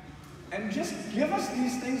and just give us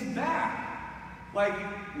these things back. Like,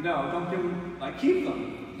 no, don't give them, keep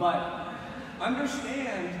them, but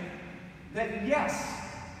understand that yes,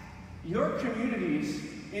 your communities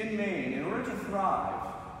in Maine, in order to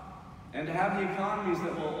thrive and to have the economies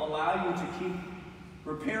that will allow you to keep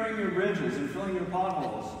repairing your bridges and filling your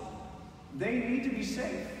potholes, they need to be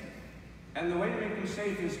safe. And the way to make them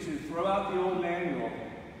safe is to throw out the old manual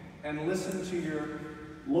and listen to your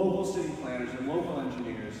local city planners and local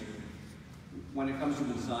engineers when it comes to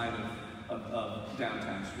the design of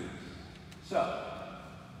downtown streets. So,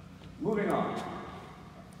 Moving on.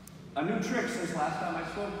 A new trick since last time I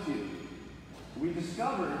spoke to you. We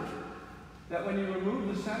discovered that when you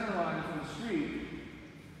remove the center line from the street,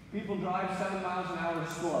 people drive 7 miles an hour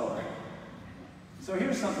slower. So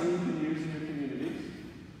here's something you can use in your communities.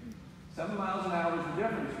 7 miles an hour is the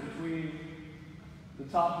difference between the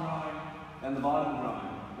top drawing and the bottom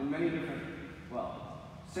drawing in many different, well,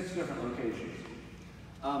 6 different locations.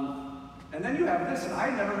 And then you have this, and I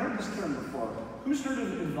had never heard this term before. Who's heard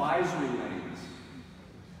of advisory lanes?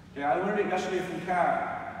 Okay, I learned it yesterday from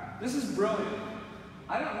Kara. This is brilliant.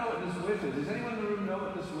 I don't know what this width is. Does anyone in the room know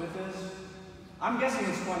what this width is? I'm guessing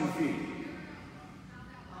it's 20 feet.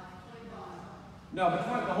 No,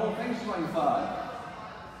 but the whole thing's 25.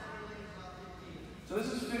 So this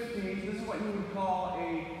is 15. This is what you would call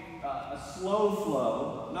a slow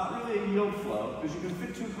flow, not really a yield flow, because you can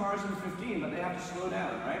fit 2 cars in 15, but they have to slow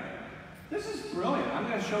down, right? This is brilliant. I'm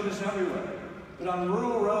going to show this everywhere. But on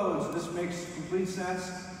rural roads, this makes complete sense.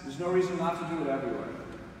 There's no reason not to do it everywhere.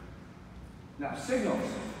 Now, signals.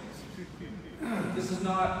 This is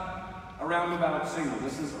not a roundabout signal.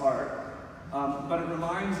 This is art. But it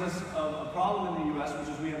reminds us of a problem in the U.S.,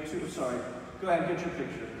 which is we have two. Sorry. Go ahead, get your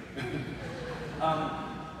picture.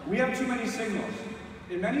 We have too many signals.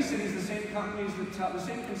 In many cities, the same companies the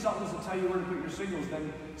same consultants that tell you where to put your signals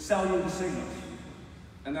then sell you the signals.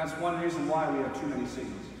 And that's one reason why we have too many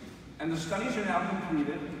signals. And the studies are now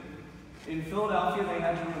completed. In Philadelphia, they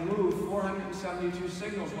had to remove 472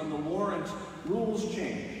 signals when the warrant rules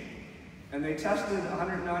changed. And they tested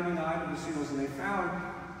 199 of the signals, and they found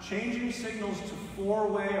changing signals to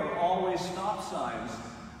 4-way or all-way stop signs.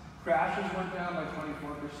 Crashes went down by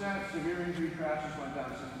 24%, severe injury crashes went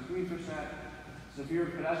down 63%, severe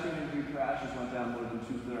pedestrian injury crashes went down more than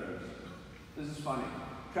 2/3. This is funny.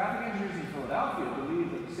 Traffic engineers in Philadelphia believe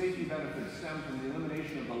that the safety benefits stem from the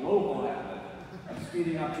elimination of the local habit of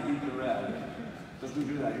speeding up to beat the red, because we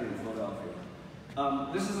do that here in Philadelphia.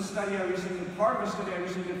 This is a study part of a study I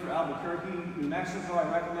recently did for Albuquerque, New Mexico. I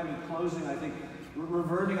recommended closing,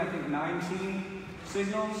 reverting 19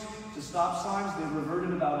 signals to stop signs. They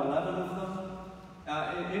reverted about 11 of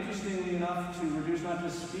them. Interestingly enough, to reduce not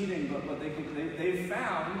just speeding, but what they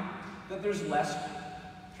found that there's less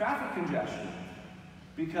traffic congestion.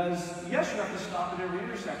 Because, yes, you have to stop at every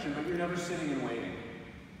intersection, but you're never sitting and waiting.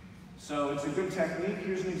 So it's a good technique.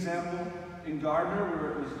 Here's an example in Gardner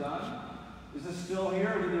where it was done. Is this still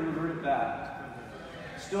here, or did they revert it back?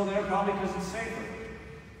 Still there, probably because it's safer.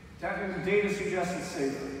 Technical data suggests it's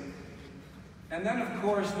safer. And then, of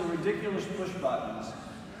course, the ridiculous push buttons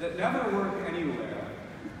that never work anywhere,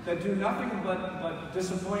 that do nothing but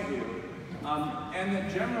disappoint you, and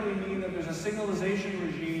that generally mean that there's a signalization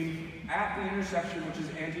regime at the intersection which is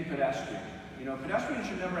anti-pedestrian. You know, pedestrians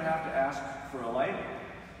should never have to ask for a light.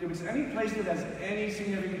 If it's any place that has any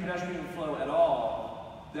significant pedestrian flow at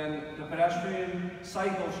all, then the pedestrian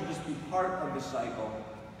cycle should just be part of the cycle.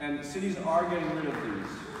 And cities are getting rid of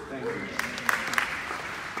these. Thank you.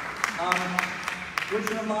 Which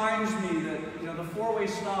reminds me that, you know, the 4-way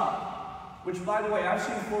stop, which, by the way, I've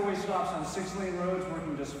seen 4-way stops on 6-lane roads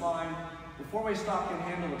working just fine. The 4-way stop can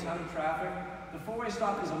handle a ton of traffic. The 4-way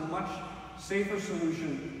stop is a much safer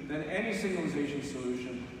solution than any signalization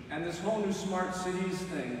solution. And this whole new smart cities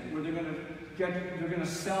thing, where they're going to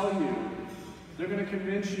sell you, they're going to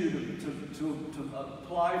convince you to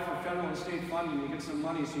apply for federal and state funding to get some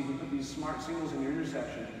money so you can put these smart signals in your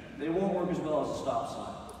intersection. They won't work as well as a stop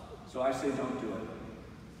sign. So I say don't do it.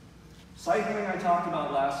 Cycling I talked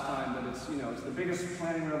about last time, but it's the biggest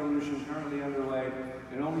planning revolution currently underway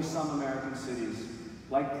in only some American cities,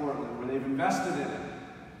 like Portland, where they've invested in it.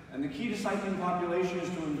 And the key to cycling population is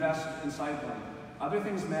to invest in cycling. Other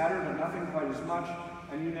things matter, but nothing quite as much.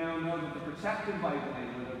 And you now know that the protected bike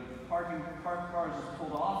lane, where the parked cars is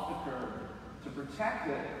pulled off the curb to protect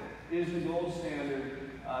it, is the gold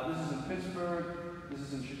standard. This is in Pittsburgh. This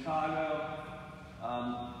is in Chicago.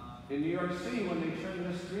 In New York City, when they turned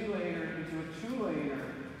this 3-laner into a 2-laner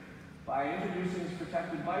by introducing this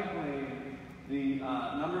protected bike lane, the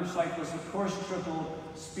number of cyclists, of course, tripled.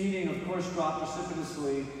 Speeding, of course, dropped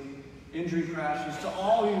precipitously. Injury crashes to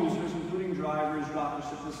all users, including drivers, dropped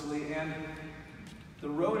precipitously. And the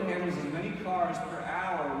road handles as many cars per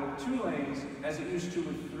hour with 2 lanes as it used to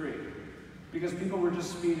with 3. Because people were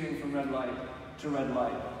just speeding from red light to red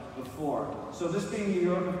light before. So this being New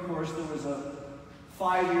York, of course, there was a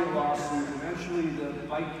 5-year lawsuit. Eventually, the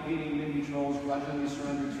bike-hating NIMBY trolls grudgingly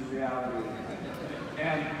surrendered to reality.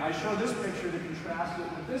 And I show this picture to contrast it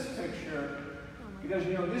with this picture, because,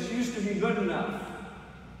 this used to be good enough,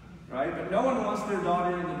 right? But no one wants their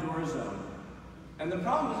daughter in the door zone. And the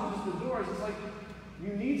problem isn't just the doors, it's like,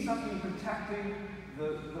 you need something protecting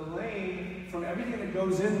the lane from everything that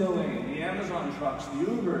goes in the lane, the Amazon trucks, the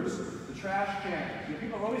Ubers, the trash cans. You know,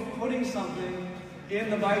 people are always putting something in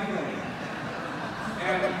the bike lane.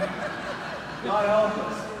 And God help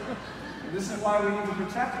us. And this is why we need to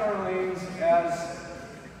protect our lanes, as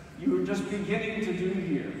you are just beginning to do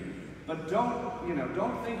here. But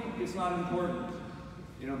don't think it's not important.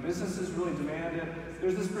 You know, businesses really demand it.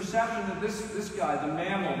 There's this perception that this guy, the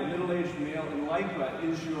mammal, the middle-aged male in Lycra,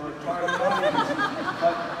 is your target audience.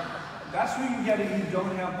 But that's who you get if you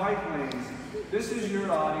don't have bike lanes. This is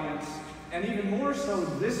your audience, and even more so,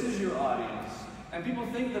 this is your audience. And people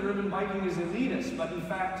think that urban biking is elitist, but in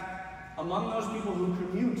fact, among those people who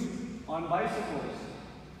commute on bicycles,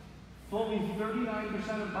 fully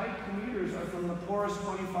 39% of bike commuters are from the poorest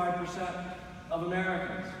 25% of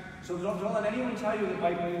Americans. So don't let anyone tell you that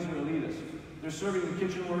bike lanes are elitist. They're serving the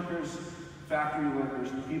kitchen workers, factory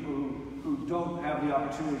workers, and people who don't have the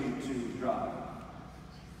opportunity to drive.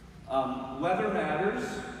 Weather matters.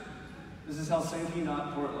 This is Helsinki,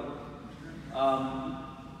 not Portland.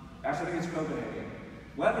 Actually, I think it's Copenhagen.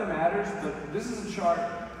 Weather matters, but this is a chart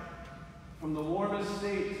from the warmest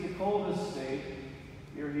state to the coldest state.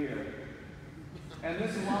 You're here. And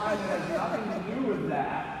this line that has nothing to do with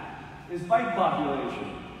that is bike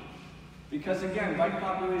population. Because again, bike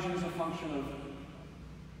population is a function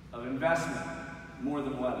of investment more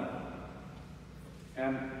than weather.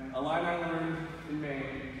 And a line I learned in Maine,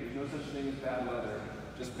 there's no such thing as bad weather,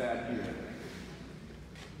 just bad gear.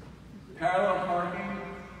 Parallel parking,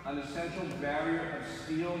 an essential barrier of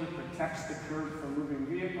steel that protects the curb from moving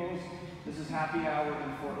vehicles. This is happy hour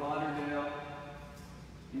in Fort Lauderdale.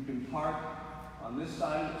 You can park on this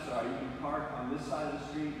side, you can park on this side of the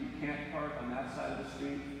street, you can't park on that side of the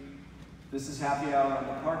street. This is happy hour on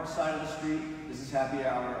the parked side of the street, this is happy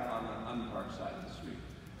hour on the unparked side of the street.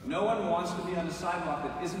 No one wants to be on a sidewalk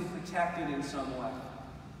that isn't protected in some way.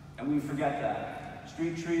 And we forget that.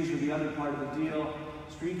 Street trees are the other part of the deal.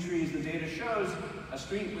 Street trees, the data shows, a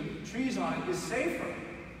street with trees on it is safer.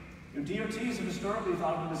 You know, DOTs have historically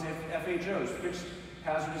thought of them as FHOs, fixed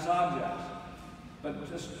hazardous objects. But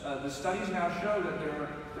the studies now show that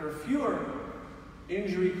there are fewer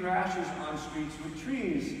injury crashes on streets with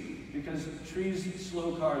trees because trees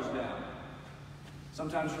slow cars down,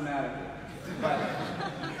 sometimes dramatically. But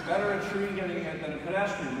better a tree getting hit than a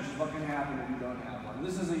pedestrian, which is what can happen if you don't have one. And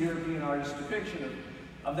this is a European artist's depiction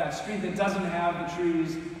of that street that doesn't have the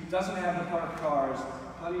trees, doesn't have the parked cars.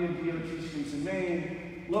 Plenty of DOT streets in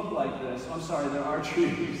Maine look like this. I'm sorry, there are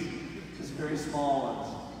trees, just very small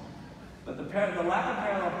ones. But the lack of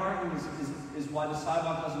parallel parking is why the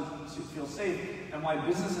sidewalk doesn't feel safe and why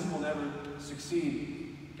businesses will never succeed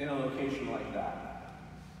in a location like that.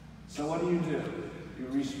 So what do? You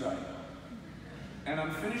restrike. And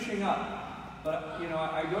I'm finishing up, but you know,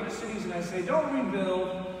 I go to cities and I say, don't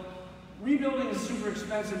rebuild. Rebuilding is super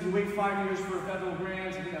expensive. You wait 5 years for a federal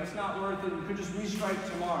grant, and you know, it's not worth it. You could just restrike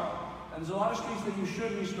tomorrow. And there's a lot of streets that you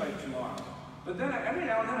should restrike tomorrow. But then every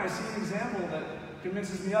now and then I see an example that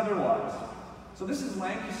convinces me otherwise. So this is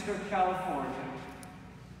Lancaster, California,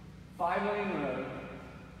 5-lane road.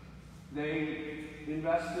 They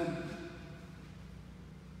invested,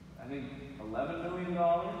 I think, $11 million,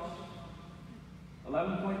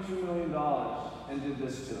 $11.2 million, and did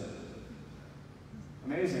this to it.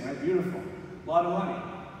 Amazing, right? Beautiful. A lot of money.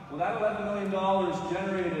 Well, that $11 million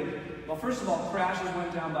generated, well, first of all, crashes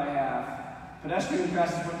went down by half. Pedestrian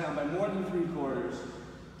crashes went down by more than 3/4.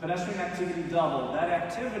 Pedestrian activity doubled. That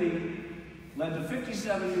activity led to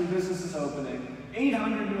 57 new businesses opening,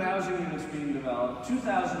 800 new housing units being developed,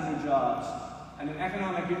 2,000 new jobs, and an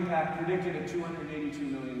economic impact predicted at $282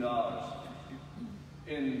 million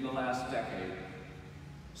in the last decade.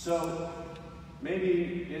 So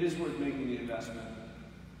maybe it is worth making the investment,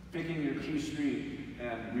 picking your key street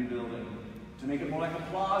and rebuilding to make it more like a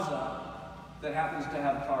plaza that happens to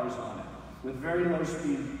have cars on it with very low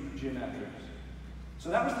speed geometrics. So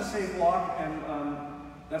that was the Safe Walk, and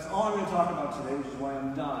that's all I'm going to talk about today, which is why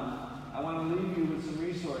I'm done. I want to leave you with some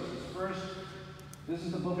resources. First, this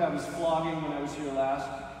is the book I was flogging when I was here last.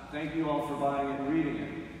 Thank you all for buying it and reading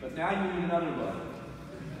it. But now you need another book,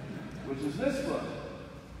 which is this book.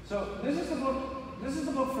 So this is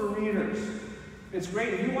the book for readers. It's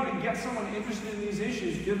great. If you want to get someone interested in these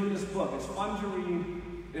issues, give them this book. It's fun to read.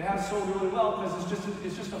 It has sold really well because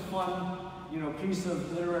it's just a fun, you know, piece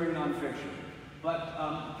of literary nonfiction.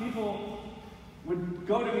 But people would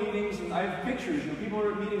go to meetings, and I have pictures. You know, people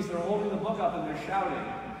are at meetings, they're holding the book up and they're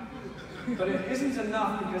shouting. But it isn't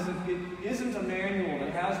enough because it isn't a manual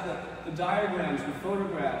that has the diagrams, the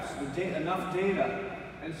photographs, enough data.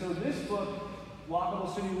 And so this book,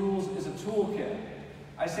 Walkable City Rules, is a toolkit.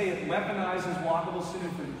 I say it weaponizes Walkable City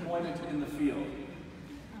for deployment in the field.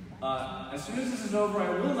 As soon as this is over,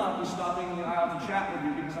 I will not be stopping in the aisle to chat with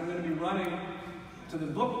you because I'm going to be running to the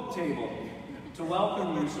book table to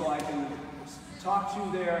welcome you so I can talk to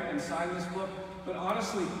you there and sign this book. But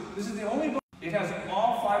honestly, this is the only book. It has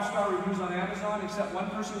all 5-star reviews on Amazon, except one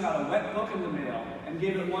person got a wet book in the mail and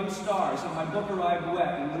gave it 1 star. So my book arrived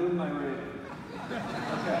wet and ruined my rating.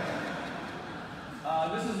 Okay.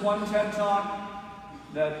 This is one TED Talk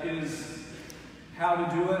that is how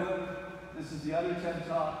to do it. This is the other TED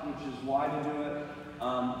Talk, which is why to do it.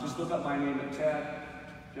 Just look up my name at TED,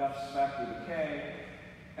 Jeff Speck with a K.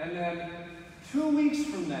 And then 2 weeks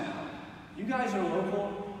from now, you guys are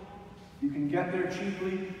local. You can get there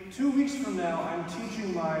cheaply. 2 weeks from now, I'm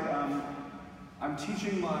teaching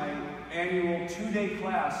my annual 2-day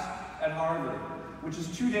class at Harvard, which is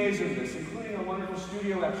 2 days of this, including a wonderful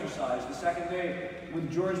studio exercise. The second day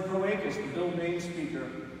with George Proakis, the Bill Maine speaker,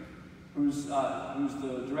 who's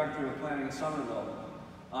the director of planning at Somerville.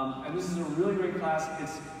 And this is a really great class.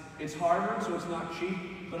 It's Harvard, so it's not cheap.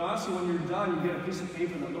 But honestly, when you're done, you get a piece of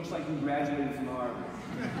paper that looks like you graduated from Harvard.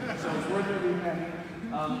 So it's worth every penny.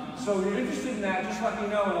 So if you're interested in that, just let me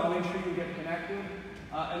know and I'll make sure you get connected.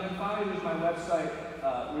 And then finally, there's my website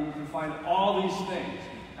where you can find all these things.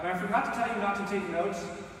 And I forgot to tell you not to take notes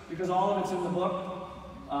because all of it's in the book,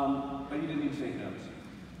 but you didn't need to take notes.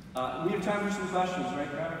 We have time for some questions, right,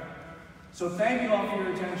 Karen? So thank you all for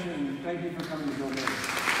your attention and thank you for coming to Build Maine.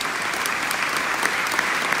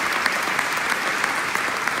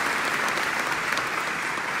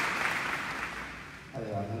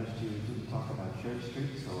 I noticed you didn't talk about shared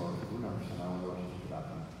streets or Wooners, and I wonder what you think about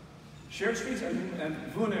them. Shared streets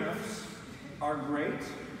and Wooners are great.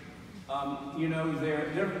 You know,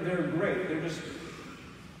 they're great. They're just,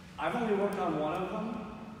 I've only worked on one of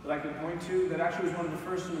them that I could point to that actually was one of the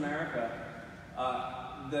first in America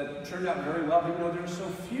that turned out very well, even though there are so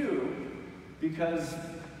few, because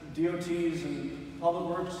DOTs and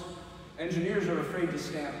public works engineers are afraid to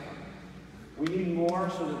stamp them. We need more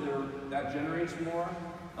so that generates more.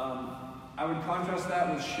 I would contrast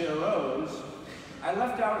that with share rows. I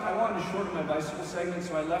wanted to shorten my bicycle segment,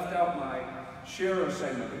 so I left out my share row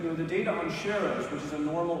segment. You know, the data on share rows, which is a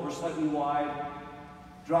normal or slightly wide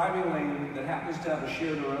driving lane that happens to have a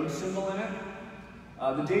shared road symbol in it,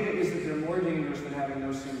 the data is that they're more dangerous than having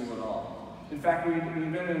no symbol at all. In fact, we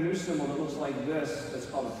invented a new symbol that looks like this, that's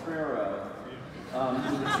called a prayer row,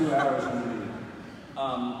 with the 2 arrows underneath,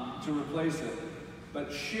 to replace it.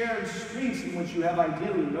 But shared streets in which you have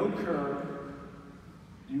ideally no curb,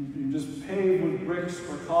 you just pave with bricks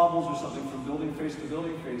or cobbles or something from building face to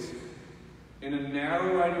building face, in a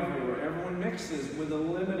narrow right-of-way where everyone mixes with a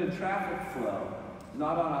limited traffic flow,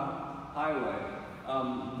 not on a highway.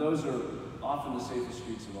 Those are often the safest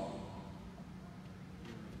streets of all.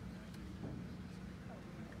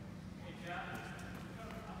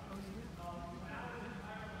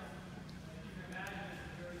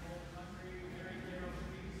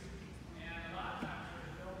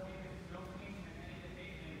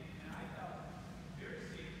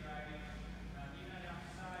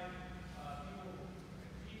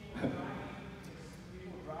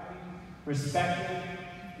 Respected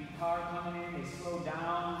the car coming in, they slow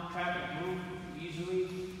down, traffic move easily.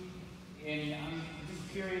 And I'm just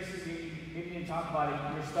curious if you maybe you can talk about it,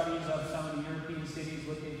 your studies of some of the European cities,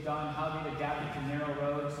 what they've done, how they've adapted to narrow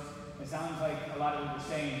roads. It sounds like a lot of what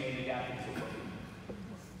you're saying they've adapted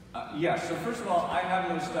to. Yes, so first of all, I have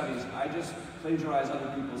no studies. I just plagiarize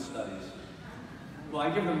other people's studies. Well,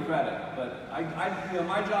 I give them credit, but you know,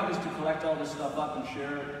 my job is to collect all this stuff up and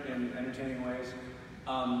share it in entertaining ways.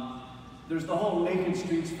 There's the whole naked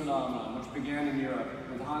streets phenomenon, which began in Europe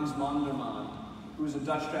with Hans Mondermann, who was a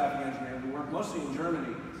Dutch traffic engineer who worked mostly in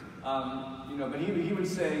Germany. You know, but he would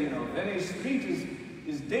say, you know, when a street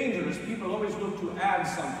is dangerous, people always look to add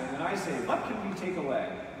something. And I say, what can we take away?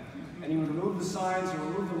 And he would remove the signs, and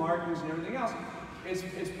remove the markings and everything else.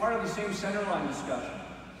 It's part of the same centerline discussion.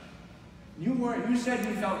 You said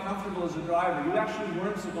you felt comfortable as a driver. You actually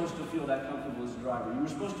weren't supposed to feel that comfortable as a driver. You were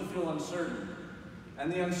supposed to feel uncertain.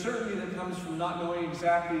 And the uncertainty that comes from not knowing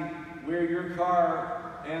exactly where your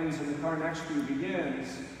car ends and the car next to you begins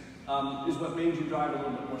is what made you drive a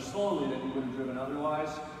little bit more slowly than you would have driven otherwise.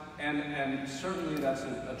 And certainly that's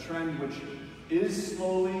a trend which is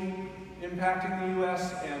slowly impacting the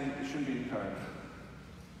U.S. and it should be encouraged.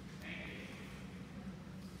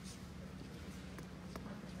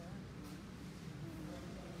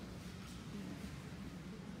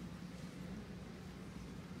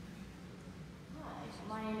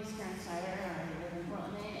 My name is Karen Snyder, I live in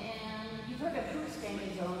Portland, and you've heard of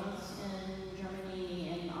Fußgängerzones in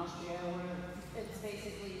Germany and Austria, where it's basically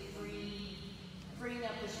basically freeing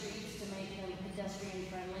up the streets to make them pedestrian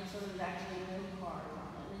friendly, so there's actually no cars on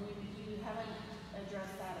it. And you haven't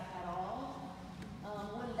addressed that at all.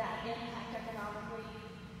 Wouldn't that impact economically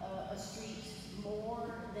a street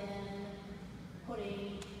more than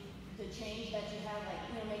putting the change that you have, like,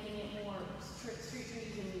 making it more street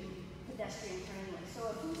trees and pedestrian friendly? So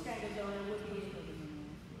a food standard zone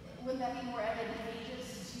wouldn't that be more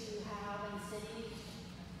advantageous to have in cities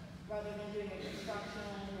rather than doing a construction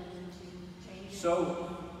and to change it?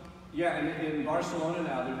 So, yeah, in Barcelona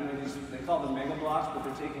now, they're doing these, they call them mega blocks, but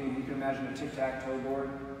they're taking, you can imagine a tic-tac-toe board,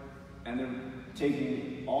 and they're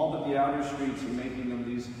taking all but the outer streets and making them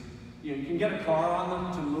these, you can get a car on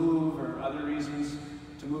them to move or other reasons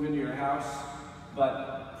to move into your house,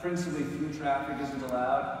 but principally through traffic isn't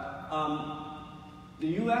allowed. The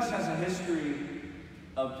U.S. has a history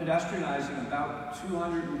of pedestrianizing about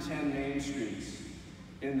 210 main streets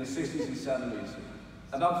in the 60s and 70s.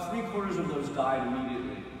 About 3/4 of those died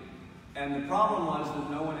immediately. And the problem was that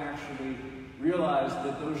no one actually realized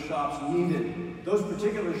that those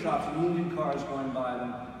particular shops needed cars going by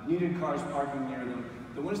them, needed cars parking near them.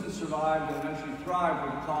 The ones that survived and eventually thrived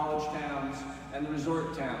were the college towns and the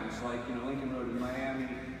resort towns, like Lincoln Road in Miami,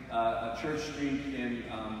 Church Street in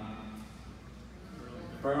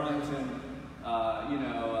Burlington,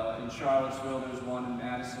 in Charlottesville there's one, in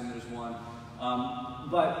Madison there's one.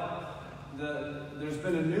 But there's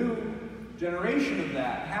been a new generation of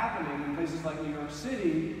that happening in places like New York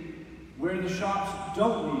City, where the shops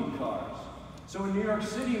don't need cars. So in New York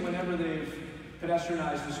City, whenever they've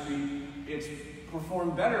pedestrianized the street, it's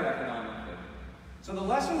performed better economically. So the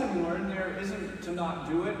lesson to be learned there isn't to not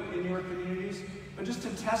do it in your communities, but just to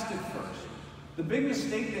test it first. The big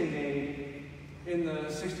mistake they made in the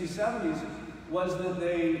 60s, 70s was that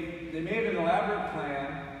they made an elaborate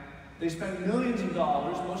plan. They spent millions of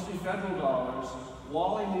dollars, mostly federal dollars,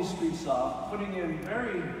 walling these streets off, putting in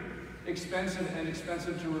very expensive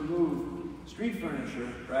to remove street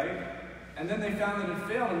furniture, right? And then they found that it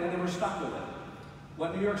failed, and then they were stuck with it.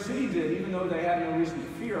 What New York City did, even though they had no reason to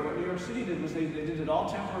fear, what New York City did was they did it all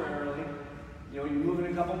temporarily. You move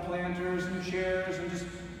in a couple planters and chairs, and just,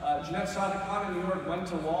 Jeanette Sadekhan in New York went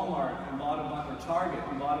to Walmart and bought a bunch, or Target,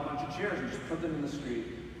 and bought a bunch of chairs and just put them in the street.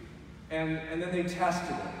 And then they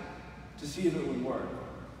tested it to see if it would work.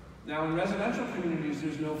 Now in residential communities,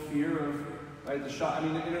 there's no fear of, right, the shop. I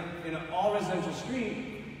mean, in an all residential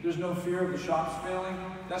street, there's no fear of the shops failing.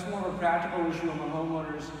 That's more of a practical issue among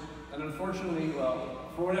homeowners. And unfortunately,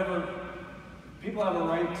 well, for whatever, people have a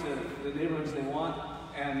right to the neighborhoods they want,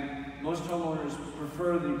 and most homeowners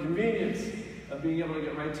prefer the convenience of being able to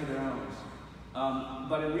get right to their homes.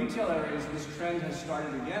 But in retail areas, this trend has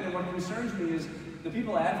started again, and what concerns me is the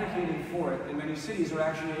people advocating for it in many cities are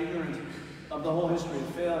actually ignorant of the whole history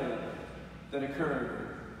of failure that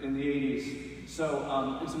occurred in the 80s.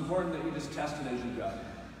 So it's important that you just test it as you go.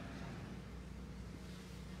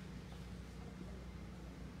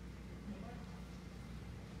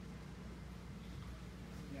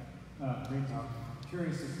 Great talk.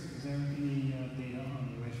 Curious, is there any data on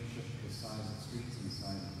the relationship to the size of streets and the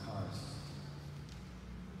size of cars?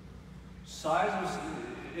 Size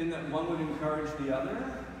is in that one would encourage the other?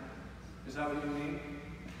 Is that what you mean?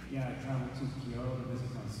 Yeah, I traveled to Kyoto to visit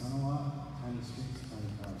my son a lot. Tiny streets,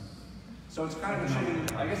 tiny cars. So it's kind of a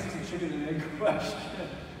chicken, I guess it's a chicken and egg question.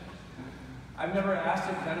 I've never asked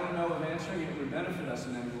it because I don't know if answering it would benefit us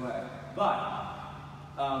in any way. But,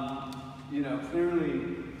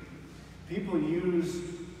 clearly, people use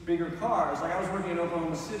bigger cars. Like I was working in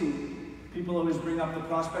Oklahoma City, people always bring up the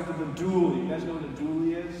prospect of the dually. You guys know what a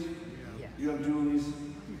dually is? Yes. You have dualies?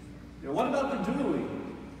 What about the dually?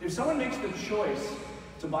 If someone makes the choice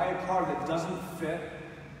to buy a car that doesn't fit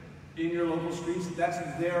in your local streets, that's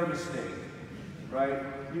their mistake, right?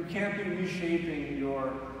 You can't be reshaping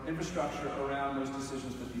your infrastructure around those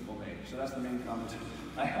decisions that people make. So that's the main comment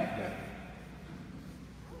I have there.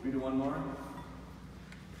 We do one more?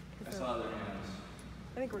 I saw their hands.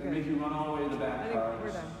 I think we're And good. make you run all the way to the back. I think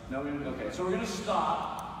we're done. No, okay. So we're going to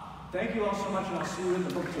stop. Thank you all so much, and I'll see you at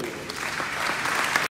the book table.